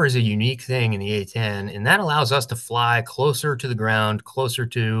the armor is a unique thing in the A-10, and that allows us to fly closer to the ground, closer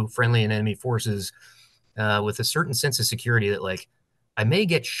to friendly and enemy forces, with a certain sense of security that I may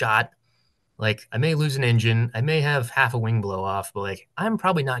get shot, I may lose an engine, I may have half a wing blow off, but I'm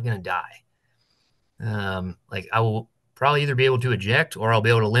probably not going to die. I will probably either be able to eject or I'll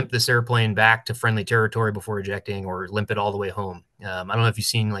be able to limp this airplane back to friendly territory before ejecting or limp it all the way home. I don't know if you've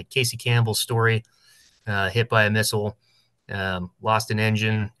seen Casey Campbell's story, hit by a missile, lost an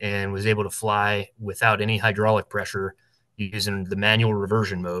engine and was able to fly without any hydraulic pressure using the manual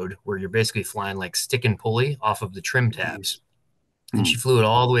reversion mode, where you're basically flying stick and pulley off of the trim tabs. And she flew it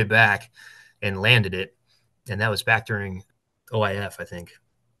all the way back and landed it. And that was back during OIF, I think.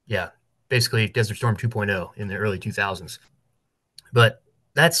 Yeah, basically Desert Storm 2.0 in the early 2000s. But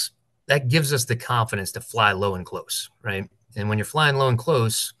that gives us the confidence to fly low and close, right? And when you're flying low and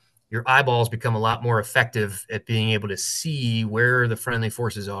close, your eyeballs become a lot more effective at being able to see where the friendly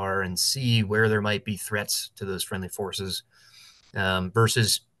forces are and see where there might be threats to those friendly forces,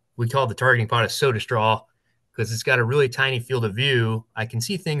 versus we call the targeting pod a soda straw because it's got a really tiny field of view. I can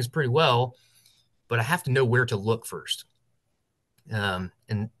see things pretty well, but I have to know where to look first.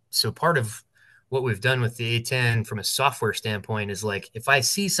 And so part of what we've done with the A-10 from a software standpoint is if I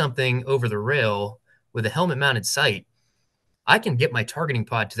see something over the rail with a helmet mounted sight, I can get my targeting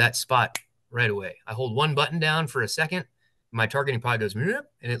pod to that spot right away. I hold one button down for a second, my targeting pod goes, and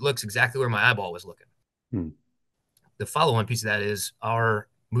it looks exactly where my eyeball was looking. The follow-on piece of that is our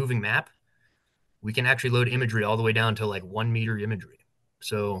moving map. We can actually load imagery all the way down to 1 meter imagery.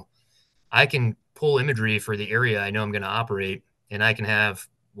 So I can pull imagery for the area I know I'm going to operate, and I can have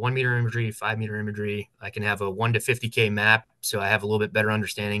 1 meter imagery, 5 meter imagery. I can have a 1 to 50K map, so I have a little bit better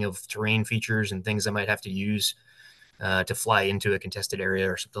understanding of terrain features and things I might have to use to fly into a contested area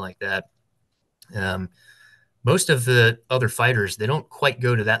or something like that. Most of the other fighters, they don't quite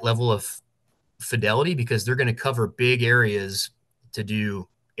go to that level of fidelity because they're going to cover big areas to do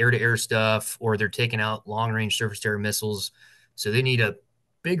air-to-air stuff, or they're taking out long-range surface-to-air missiles. So they need a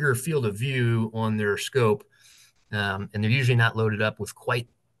bigger field of view on their scope, and they're usually not loaded up with quite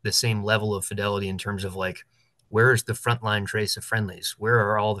the same level of fidelity in terms of where is the frontline trace of friendlies? Where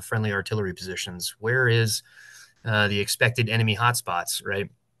are all the friendly artillery positions? Where is the expected enemy hotspots, right?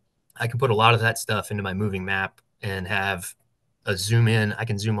 I can put a lot of that stuff into my moving map and have a zoom in. I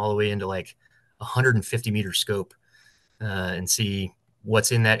can zoom all the way into 150-meter scope and see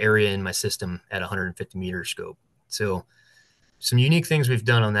what's in that area in my system at 150-meter scope. So some unique things we've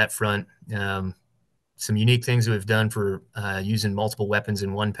done on that front. Some unique things that we've done for using multiple weapons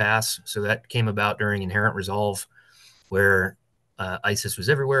in one pass. So that came about during Inherent Resolve, where ISIS was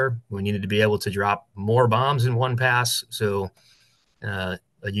everywhere. We needed to be able to drop more bombs in one pass. So a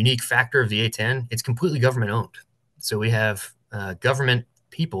unique factor of the A-10, it's completely government owned. So we have government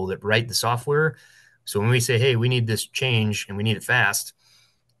people that write the software. So when we say, hey, we need this change and we need it fast,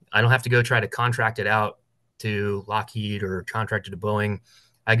 I don't have to go try to contract it out to Lockheed or contract it to Boeing.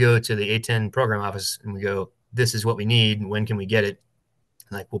 I go to the A-10 program office and we go, this is what we need. When can we get it?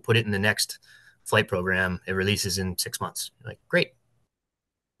 We'll put it in the next flight program. It releases in 6 months. Great.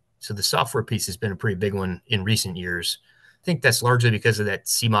 So the software piece has been a pretty big one in recent years. think that's largely because of that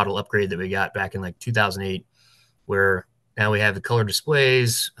C model upgrade that we got back in like 2008, where now we have the color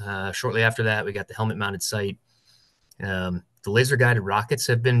displays. Shortly after that, we got the helmet mounted sight. The laser guided rockets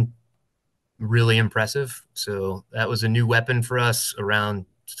have been really impressive. So that was a new weapon for us around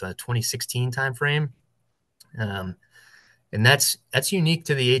 2016 timeframe. Um, and that's unique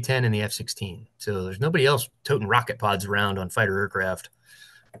to the A-10 and the F-16. So there's nobody else toting rocket pods around on fighter aircraft.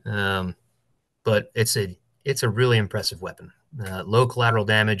 But it's a really impressive weapon. Low collateral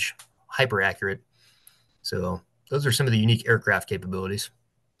damage, hyper accurate. So those are some of the unique aircraft capabilities.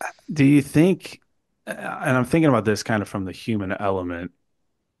 Do you think, and I'm thinking about this kind of from the human element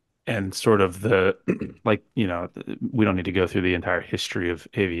and sort of the, like, we don't need to go through the entire history of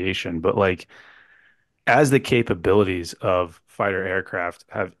aviation, but like as the capabilities of fighter aircraft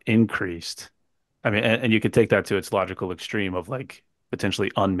have increased, I mean, and you could take that to its logical extreme of like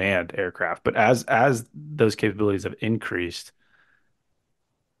potentially unmanned aircraft, but as those capabilities have increased,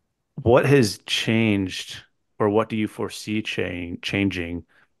 what has changed, or what do you foresee changing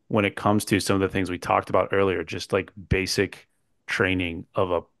when it comes to some of the things we talked about earlier, just like basic training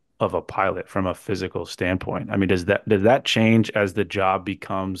of a pilot from a physical standpoint? I mean, does that change as the job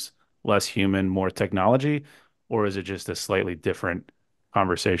becomes less human, more technology, or is it just a slightly different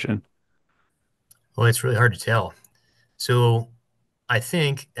conversation? Well, it's really hard to tell. So I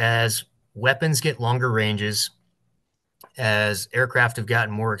think as weapons get longer ranges, as aircraft have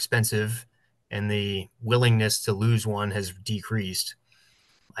gotten more expensive and the willingness to lose one has decreased,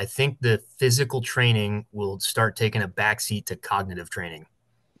 I think the physical training will start taking a backseat to cognitive training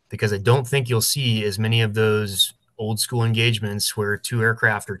because I don't think you'll see as many of those old school engagements where two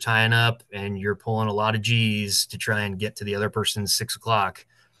aircraft are tying up and you're pulling a lot of G's to try and get to the other person's 6 o'clock.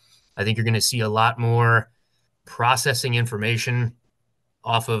 I think you're going to see a lot more processing information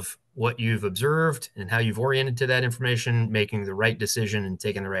off of what you've observed and how you've oriented to that information, making the right decision and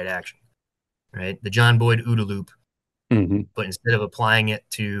taking the right action. Right, the John Boyd OODA loop, Hmm. but instead of applying it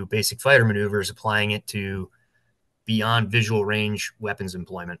to basic fighter maneuvers, applying it to beyond visual range weapons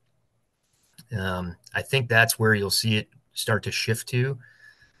employment. I think that's where you'll see it start to shift to.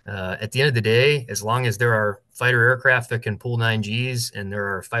 At the end of the day, as long as there are fighter aircraft that can pull 9Gs and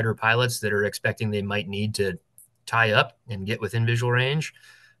there are fighter pilots that are expecting they might need to tie up and get within visual range,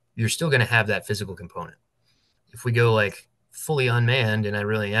 you're still going to have that physical component. If we go like fully unmanned and I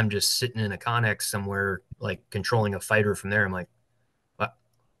really am just sitting in a Connex somewhere, like controlling a fighter from there, I'm like, well,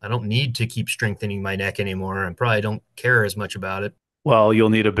 I don't need to keep strengthening my neck anymore. I probably don't care as much about it. Well, you'll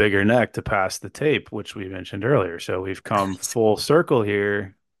need a bigger neck to pass the tape, which we mentioned earlier. So we've come full circle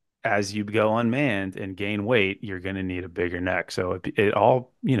here. As you go unmanned and gain weight, you're going to need a bigger neck. So it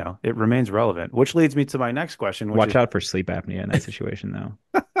all, it remains relevant, which leads me to my next question, which Watch is out for sleep apnea in that situation, though.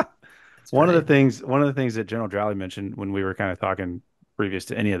 That's right. one of the things that General Drowley mentioned when we were kind of talking previous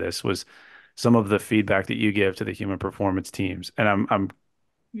to any of this was some of the feedback that you give to the human performance teams. And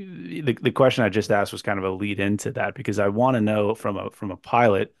the question I just asked was kind of a lead into that because I want to know from a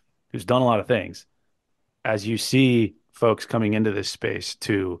pilot who's done a lot of things, as you see folks coming into this space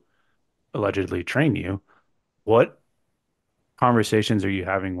to allegedly train you, what conversations are you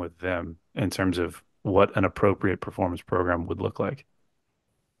having with them in terms of what an appropriate performance program would look like?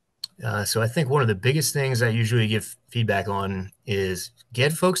 So I think one of the biggest things I usually give feedback on is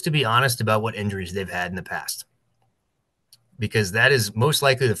get folks to be honest about what injuries they've had in the past, because that is most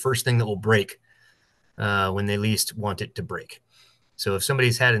likely the first thing that will break when they least want it to break. So if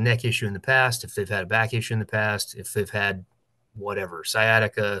somebody's had a neck issue in the past, if they've had a back issue in the past, if they've had whatever,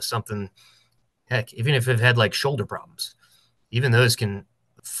 sciatica, something, heck, even if they've had like shoulder problems, even those can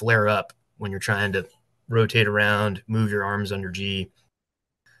flare up when you're trying to rotate around, move your arms under G.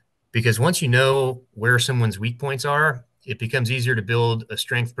 Because once you know where someone's weak points are, it becomes easier to build a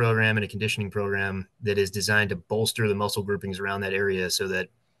strength program and a conditioning program that is designed to bolster the muscle groupings around that area so that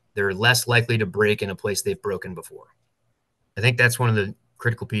they're less likely to break in a place they've broken before. I think that's one of the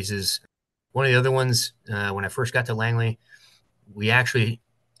critical pieces. One of the other ones, when I first got to Langley, we actually,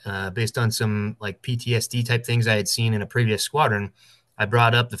 based on some like PTSD type things I had seen in a previous squadron, I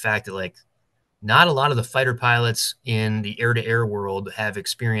brought up the fact that like not a lot of the fighter pilots in the air to air world have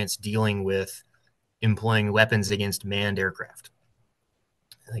experience dealing with employing weapons against manned aircraft.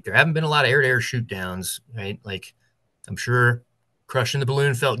 Like there haven't been a lot of air to air shoot downs, right? Like I'm sure crushing the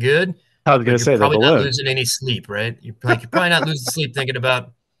balloon felt good, I was going but to you're say the probably not balloon. losing any sleep, right? You're probably not losing sleep thinking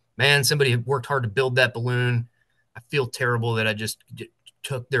about, man, somebody worked hard to build that balloon. I feel terrible that I just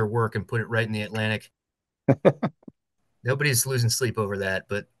took their work and put it right in the Atlantic. Nobody's losing sleep over that.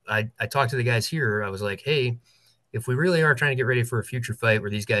 But I talked to the guys here. I was like, hey, if we really are trying to get ready for a future fight where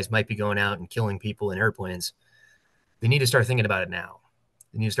these guys might be going out and killing people in airplanes, they need to start thinking about it now.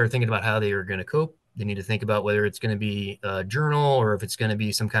 They need to start thinking about how they are going to cope. They need to think about whether it's going to be a journal or if it's going to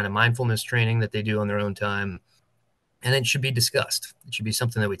be some kind of mindfulness training that they do on their own time. And it should be discussed. It should be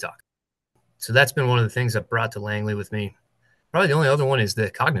something that we talk. So that's been one of the things I've brought to Langley with me. Probably the only other one is the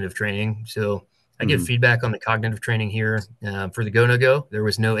cognitive training. So I give feedback on the cognitive training here. For the go no go, there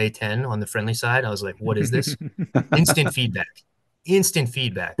was no A10 on the friendly side. I was like, what is this? Instant feedback. Instant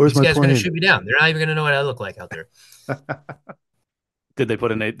feedback. Where's These my guys are going to plane? shoot me down. They're not even going to know what I look like out there. Did they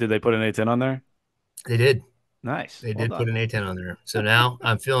put an A10 on there? They did. Nice. They Well did put done. an A10 on there. So now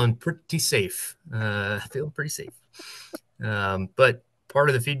I'm feeling pretty safe. Feeling pretty safe. But part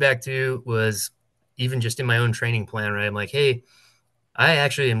of the feedback too was even just in my own training plan, right? I'm like, hey, I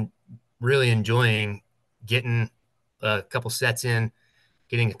actually am really enjoying getting a couple sets in,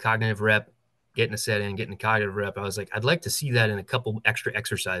 getting a cognitive rep, getting a set in, getting a cognitive rep. I was like, I'd like to see that in a couple extra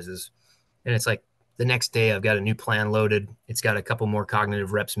exercises. And it's like the next day I've got a new plan loaded. It's got a couple more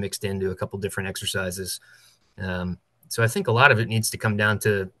cognitive reps mixed into a couple different exercises. So I think a lot of it needs to come down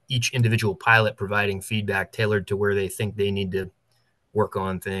to each individual pilot providing feedback tailored to where they think they need to work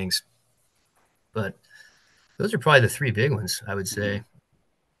on things. But those are probably the three big ones, I would say.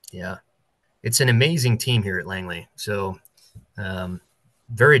 Yeah. It's an amazing team here at Langley. So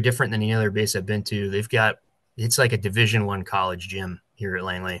very different than any other base I've been to. It's like a Division I college gym here at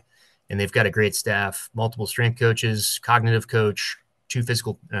Langley. And they've got a great staff, multiple strength coaches, cognitive coach, two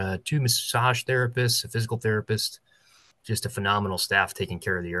massage therapists, a physical therapist, just a phenomenal staff taking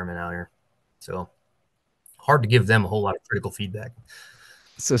care of the airmen out here. So hard to give them a whole lot of critical feedback.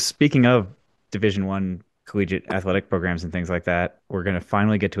 So speaking of Division I collegiate athletic programs and things like that, we're going to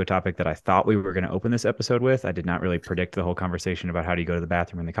finally get to a topic that I thought we were going to open this episode with. I did not really predict the whole conversation about how do you go to the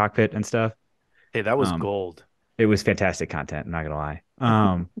bathroom in the cockpit and stuff. Hey, that was Um, gold. it was fantastic content, I'm not gonna lie.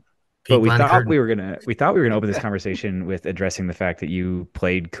 But Peek behind the curtain. we thought we were gonna open this conversation with addressing the fact that you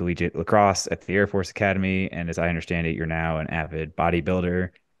played collegiate lacrosse at the Air Force Academy, and as I understand it, you're now an avid bodybuilder.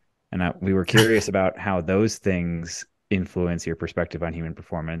 And we were curious about how those things influence your perspective on human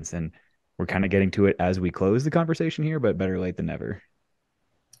performance. And we're kind of getting to it as we close the conversation here, but better late than never.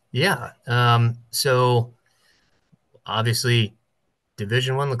 Yeah. So obviously,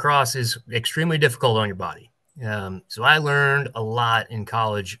 Division I lacrosse is extremely difficult on your body. So I learned a lot in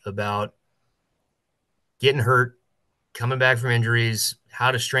college about getting hurt, coming back from injuries,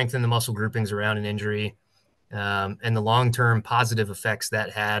 how to strengthen the muscle groupings around an injury, and the long-term positive effects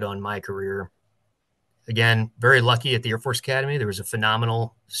that had on my career. Again, very lucky at the Air Force Academy. There was a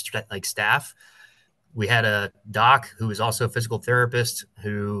phenomenal staff. We had a doc who was also a physical therapist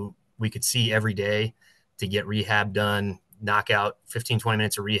who we could see every day to get rehab done, knock out 15, 20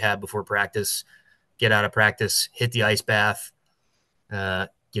 minutes of rehab before practice, get out of practice, hit the ice bath,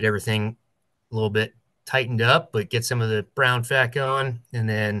 get everything a little bit tightened up, but get some of the brown fat going, and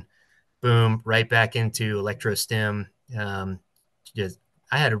then boom, right back into electrostim. Just,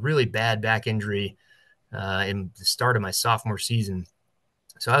 I had a really bad back injury in the start of my sophomore season.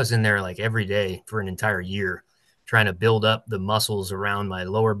 So I was in there like every day for an entire year trying to build up the muscles around my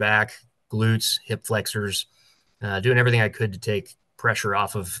lower back, glutes, hip flexors, doing everything I could to take pressure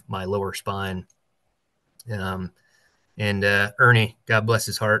off of my lower spine. And Ernie, God bless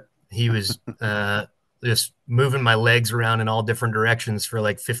his heart, he was just moving my legs around in all different directions for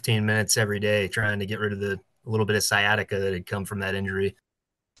like 15 minutes every day, trying to get rid of the little bit of sciatica that had come from that injury.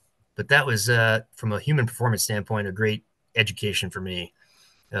 But that was, from a human performance standpoint, a great education for me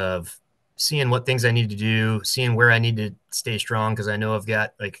of seeing what things I need to do, seeing where I need to stay strong. Cause I know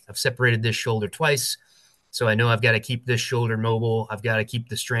I've separated this shoulder twice. So I know I've got to keep this shoulder mobile. I've got to keep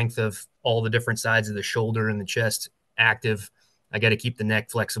the strength of all the different sides of the shoulder and the chest active. I got to keep the neck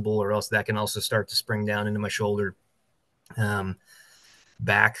flexible, or else that can also start to spring down into my shoulder.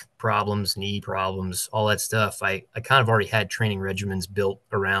 Back problems, knee problems, all that stuff. I kind of already had training regimens built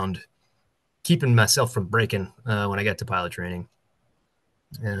around keeping myself from breaking when I got to pilot training.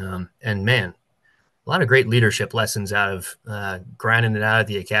 And man, a lot of great leadership lessons out of grinding it out at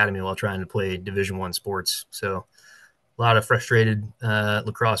the academy while trying to play Division I sports. So a lot of frustrated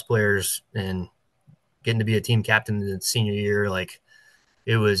lacrosse players, and getting to be a team captain in the senior year, like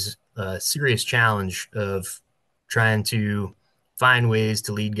it was a serious challenge of trying to find ways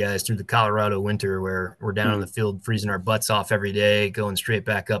to lead guys through the Colorado winter where we're down on the field freezing our butts off every day, going straight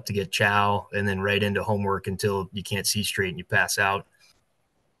back up to get chow, and then right into homework until you can't see straight and you pass out.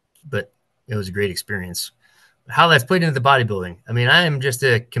 But it was a great experience. How that's played into the bodybuilding. I mean, I am just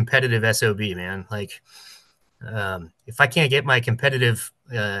a competitive SOB, man. Like, if I can't get my competitive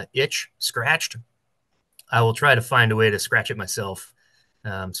itch scratched, I will try to find a way to scratch it myself.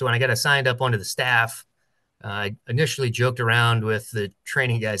 So when I got assigned up onto the staff, I initially joked around with the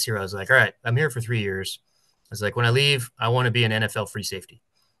training guys here. I was like, all right, I'm here for 3 years. I was like, when I leave, I want to be an NFL free safety.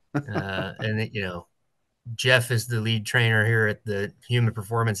 And Jeff is the lead trainer here at the human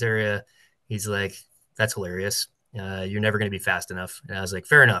performance area. He's like, that's hilarious. You're never going to be fast enough. And I was like,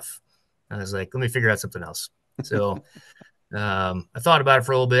 fair enough. I was like, let me figure out something else. So I thought about it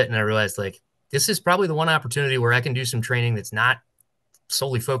for a little bit, and I realized like this is probably the one opportunity where I can do some training that's not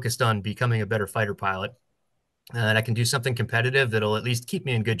solely focused on becoming a better fighter pilot. And I can do something competitive that'll at least keep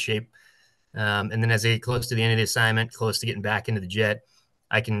me in good shape. And then as I get close to the end of the assignment, close to getting back into the jet,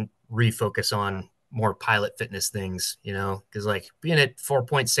 I can refocus on more pilot fitness things, because like being at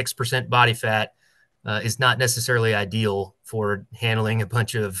 4.6% body fat is not necessarily ideal for handling a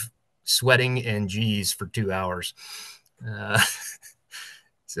bunch of sweating and G's for 2 hours. Uh,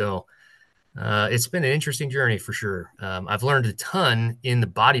 so it's been an interesting journey for sure. I've learned a ton in the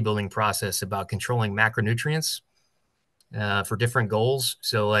bodybuilding process about controlling macronutrients for different goals.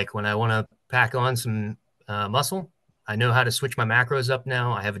 So, like when I want to pack on some muscle, I know how to switch my macros up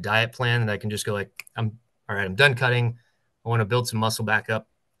now. I have a diet plan that I can just go like, I'm all right. I'm done cutting. I want to build some muscle back up.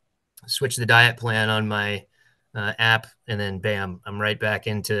 Switch the diet plan on my app, and then bam, I'm right back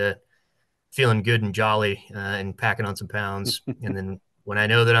into feeling good and jolly and packing on some pounds. And then when I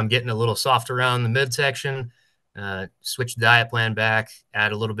know that I'm getting a little soft around the midsection, switch the diet plan back,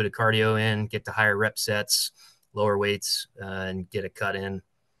 add a little bit of cardio in, get to higher rep sets, lower weights, and get a cut in.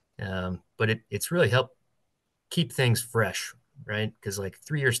 But it's really helped keep things fresh, right? Because like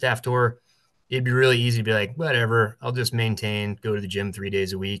 3 year staff tour, it'd be really easy to be like, whatever, I'll just maintain, go to the gym 3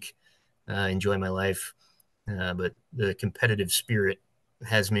 days a week, enjoy my life. But the competitive spirit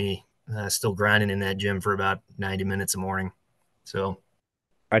has me still grinding in that gym for about 90 minutes a morning. So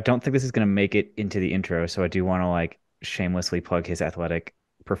I don't think this is going to make it into the intro, so I do want to like shamelessly plug his athletic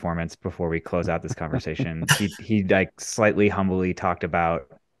performance before we close out this conversation. He like slightly humbly talked about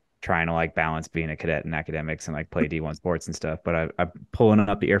trying to like balance being a cadet and academics and like play D1 sports and stuff. But I'm pulling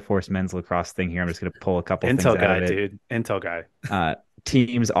up the Air Force men's lacrosse thing here. I'm just going to pull a couple things Intel out guy, of it. dude. Intel guy.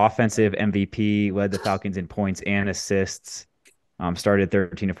 Team's offensive MVP, led the Falcons in points and assists. Started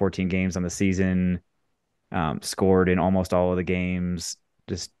 13 to 14 games on the season. Scored in almost all of the games.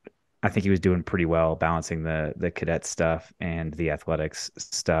 Just, I think he was doing pretty well balancing the cadet stuff and the athletics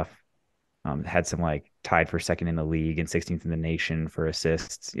stuff. Had some like tied for second in the league and 16th in the nation for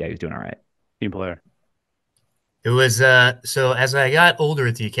assists. Yeah, he was doing all right. Team player. it was so as I got older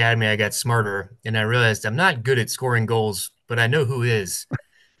at the academy, I got smarter and I realized I'm not good at scoring goals, but I know who is.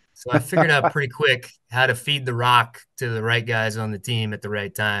 So I figured out pretty quick how to feed the rock to the right guys on the team at the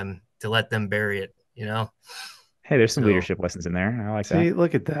right time to let them bury it. Hey, there's some So leadership lessons in there. I like that. See,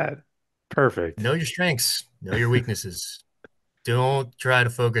 look at that. Perfect. know your strengths, know your weaknesses. Don't try to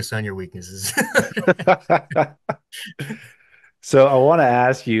focus on your weaknesses. So I want to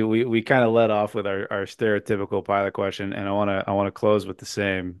ask you, we kind of led off with our stereotypical pilot question, and I want to close with the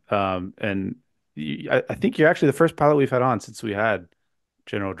same. And I think you're actually the first pilot we've had on since we had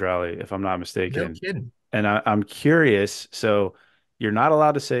General Drowley, if I'm not No mistaken. kidding. And I'm curious. So you're not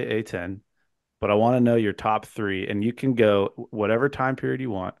allowed to say A-10, but I want to know your top three, and you can go whatever time period you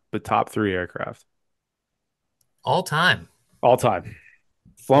want, but top three aircraft All time. all time.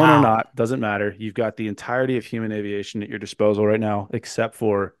 Flown or Wow. not, doesn't matter. You've got the entirety of human aviation at your disposal right now, except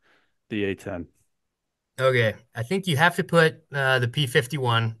for the A-10. Okay. I think you have to put the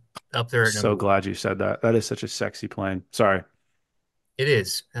P-51 up there at So number one. glad you said that. That is such a sexy plane. Sorry. It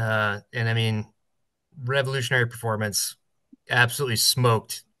is. And I mean, revolutionary performance, absolutely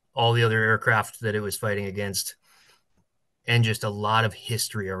smoked all the other aircraft that it was fighting against, and just a lot of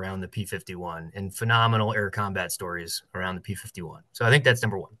history around the P-51 and phenomenal air combat stories around the P-51. So I think that's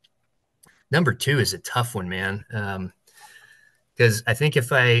number one. Number two is a tough one, man. Because I think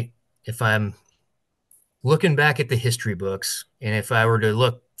if I'm looking back at the history books, and if I were to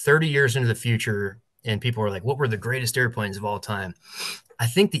look 30 years into the future and people were like, what were the greatest airplanes of all time? I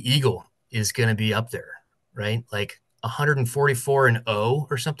think the Eagle is going to be up there, right? Like 144 and 0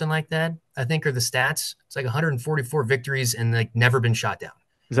 or something like that, I think are the stats. It's like 144 victories and like never been shot down.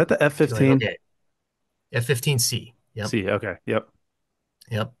 Is that the So you're like, F-15? okay, F-15C. Yep. C. Okay. Yep.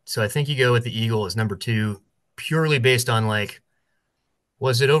 Yep. So I think you go with the Eagle as number two, purely based on like,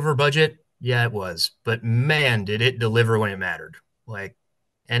 was it over budget? Yeah, it was. But man, did it deliver when it mattered. Like,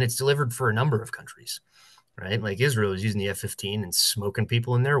 and it's delivered for a number of countries, right? Like Israel is using the F-15 and smoking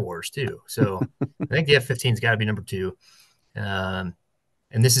people in their wars too. So I think the F-15's got to be number two. Um,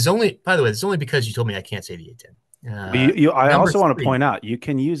 and this is only, by the way, this is only because you told me I can't say the A-10. I Number also want to three, point out you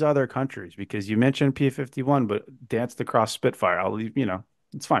can use other countries because you mentioned P-51, but danced across Spitfire. I'll leave,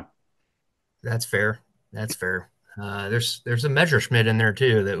 it's fine. that's fair. That's fair. There's a Messerschmitt in there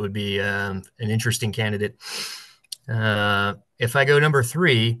too that would be an interesting candidate. If I go number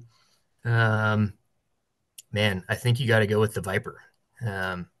three, um, man, I think you got to go with the Viper.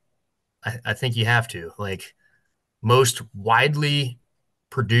 Um, I think you have to. Like most widely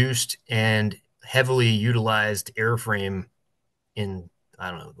produced and heavily utilized airframe in,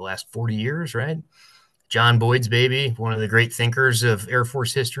 I don't know, the last 40 years, right? John Boyd's baby, one of the great thinkers of Air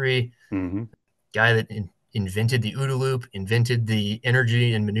Force history, Mm-hmm. guy that invented the OODA loop, invented the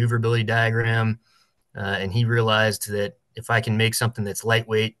energy and maneuverability diagram. And he realized that if I can make something that's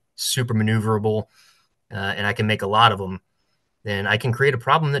lightweight, super maneuverable, and I can make a lot of them, then I can create a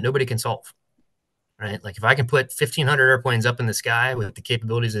problem that nobody can solve. Right? Like if I can put 1,500 airplanes up in the sky with the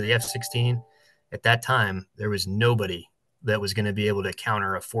capabilities of the F-16, at that time there was nobody that was going to be able to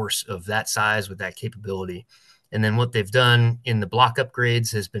counter a force of that size with that capability. And then what they've done in the block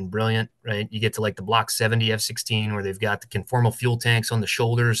upgrades has been brilliant, right? You get to like the Block 70 F-16 where they've got the conformal fuel tanks on the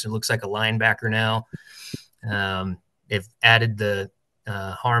shoulders. It looks like a linebacker now. They've added the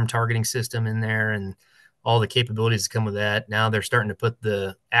harm targeting system in there and all the capabilities that come with that. Now they're starting to put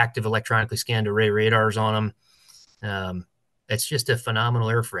the active electronically scanned array radars on them. It's just a phenomenal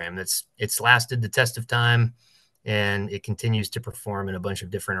airframe. It's lasted the test of time, and it continues to perform in a bunch of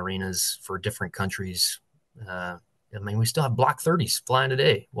different arenas for different countries. I mean, we still have Block 30s flying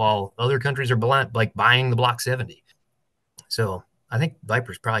today, while other countries are like buying the Block 70. So I think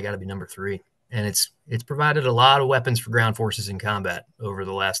Viper's probably got to be number three, and it's provided a lot of weapons for ground forces in combat over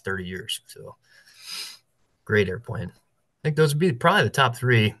the last 30 years. So great airplane. I think those would be probably the top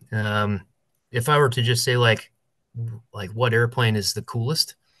three. If I were to just say like what airplane is the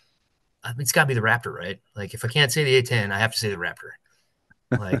coolest, it's got to be the Raptor, right? Like if I can't say the A-10, I have to say the Raptor.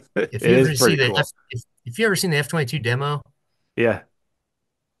 Like It if you is ever see pretty the cool. if you ever seen the F-22 demo, Yeah,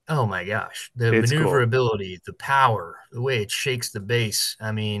 oh my gosh, the it's cool. maneuverability, the power, the way it shakes the base.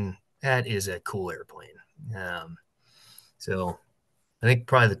 I mean, that is a cool airplane. Um, so I think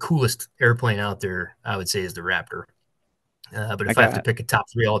probably the coolest airplane out there, I would say, is the Raptor. But I if I have to got pick a top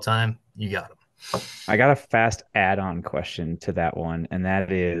three all time, you got them. I got a fast add-on question to that one, and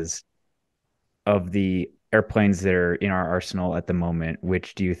that is of the airplanes that are in our arsenal at the moment,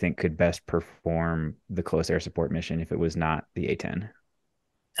 which do you think could best perform the close air support mission if it was not the A-10?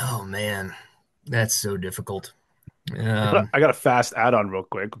 Oh man, that's so difficult. I got a fast add-on real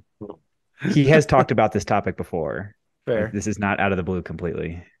quick. He has talked about this topic before. Fair. This is not out of the blue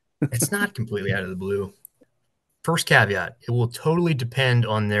completely. It's not completely out of the blue. First caveat: it will totally depend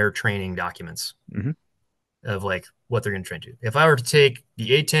on their training documents Mm-hmm. of like what they're going to train to. If I were to take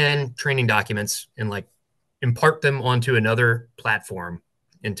the A-10 training documents and like impart them onto another platform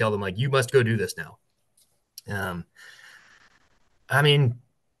and tell them like you must go do this now, um, I mean,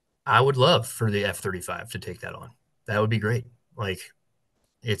 I would love for the F-35 to take that on. That would be great. Like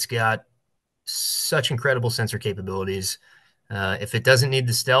it's got such incredible sensor capabilities. If it doesn't need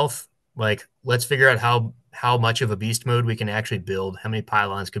the stealth, like let's figure out how much of a beast mode we can actually build. How many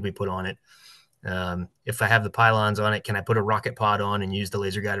pylons could we put on it? If I have the pylons on it, can I put a rocket pod on and use the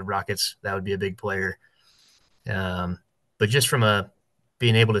laser guided rockets? That would be a big player. Um, but just from a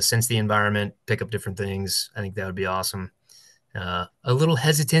being able to sense the environment, pick up different things, I think that would be awesome. A little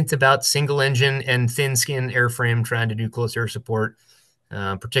hesitant about single engine and thin skin airframe trying to do close air support,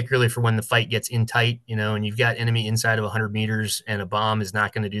 particularly for when the fight gets in tight, and you've got enemy inside of 100 meters and a bomb is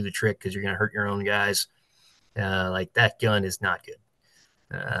not going to do the trick because you're going to hurt your own guys. Like that gun is not good.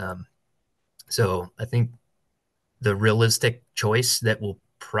 So I think the realistic choice that will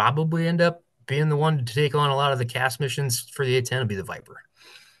probably end up being the one to take on a lot of the cast missions for the A-10 will be the Viper.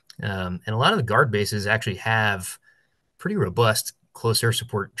 And a lot of the guard bases actually have pretty robust close air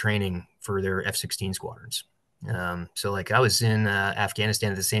support training for their F-16 squadrons. So like I was in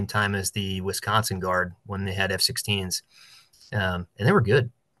Afghanistan at the same time as the Wisconsin Guard when they had F-16s, and they were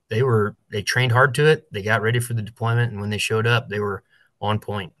good. They trained hard to it. They got ready for the deployment, and when they showed up, they were on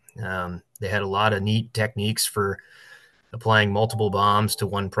point. They had a lot of neat techniques for applying multiple bombs to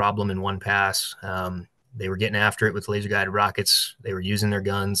one problem in one pass. They were getting after it with laser guided rockets. They were using their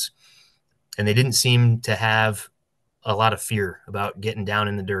guns, and they didn't seem to have a lot of fear about getting down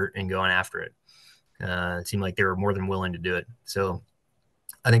in the dirt and going after it. It seemed like they were more than willing to do it. So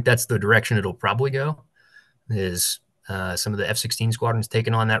I think that's the direction it'll probably go. Is some of the F-16 squadrons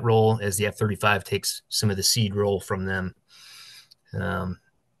taking on that role as the F-35 takes some of the seed role from them.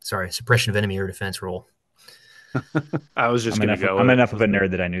 Suppression of enemy air defense role. I was just gonna go I'm with enough of a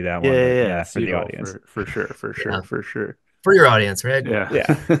nerd that I knew that yeah, one, yeah, but yeah. yeah, for Seed the roll audience. for sure, for Yeah. sure, for sure. For your audience, right? Yeah.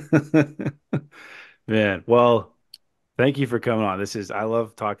 Yeah. Man, well, Thank you for coming on. I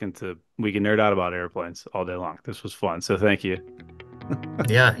love talking we can nerd out about airplanes all day long. This was fun. So thank you.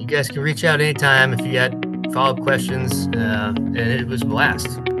 Yeah, you guys can reach out anytime if you got follow-up questions. And it was a blast.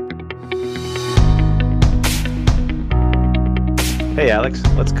 Hey, Alex,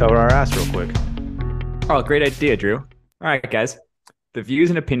 let's cover our ass real quick. Oh, great idea, Drew. All right, guys. The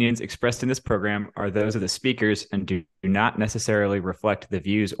views and opinions expressed in this program are those of the speakers and do not necessarily reflect the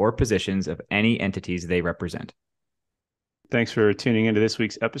views or positions of any entities they represent. Thanks for tuning into this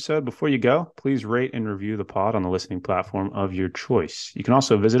week's episode. Before you go, please rate and review the pod on the listening platform of your choice. You can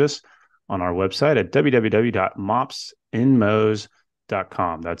also visit us on our website at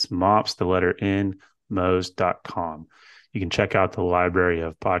www.mopsinmos.com. That's mops, the letter N, mos.com. You can check out the library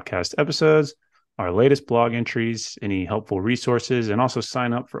of podcast episodes, our latest blog entries, any helpful resources, and also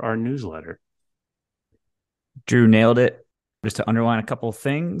sign up for our newsletter. Drew nailed it. Just to underline a couple of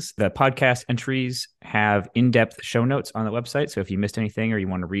things, the podcast entries have in-depth show notes on the website. So if you missed anything or you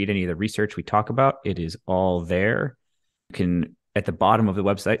want to read any of the research we talk about, it is all there. You can, at the bottom of the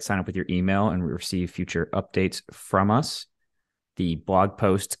website, sign up with your email and receive future updates from us. The blog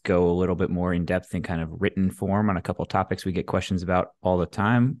posts go a little bit more in depth in kind of written form on a couple of topics we get questions about all the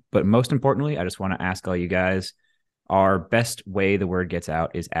time. But most importantly, I just want to ask all you guys, our best way the word gets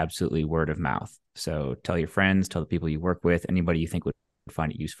out is absolutely word of mouth. So tell your friends, tell the people you work with, anybody you think would find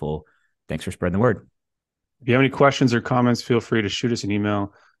it useful. Thanks for spreading the word. If you have any questions or comments, feel free to shoot us an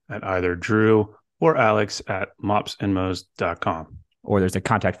email at either Drew or Alex at mopsinmos.com. Or there's a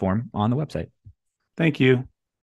contact form on the website. Thank you.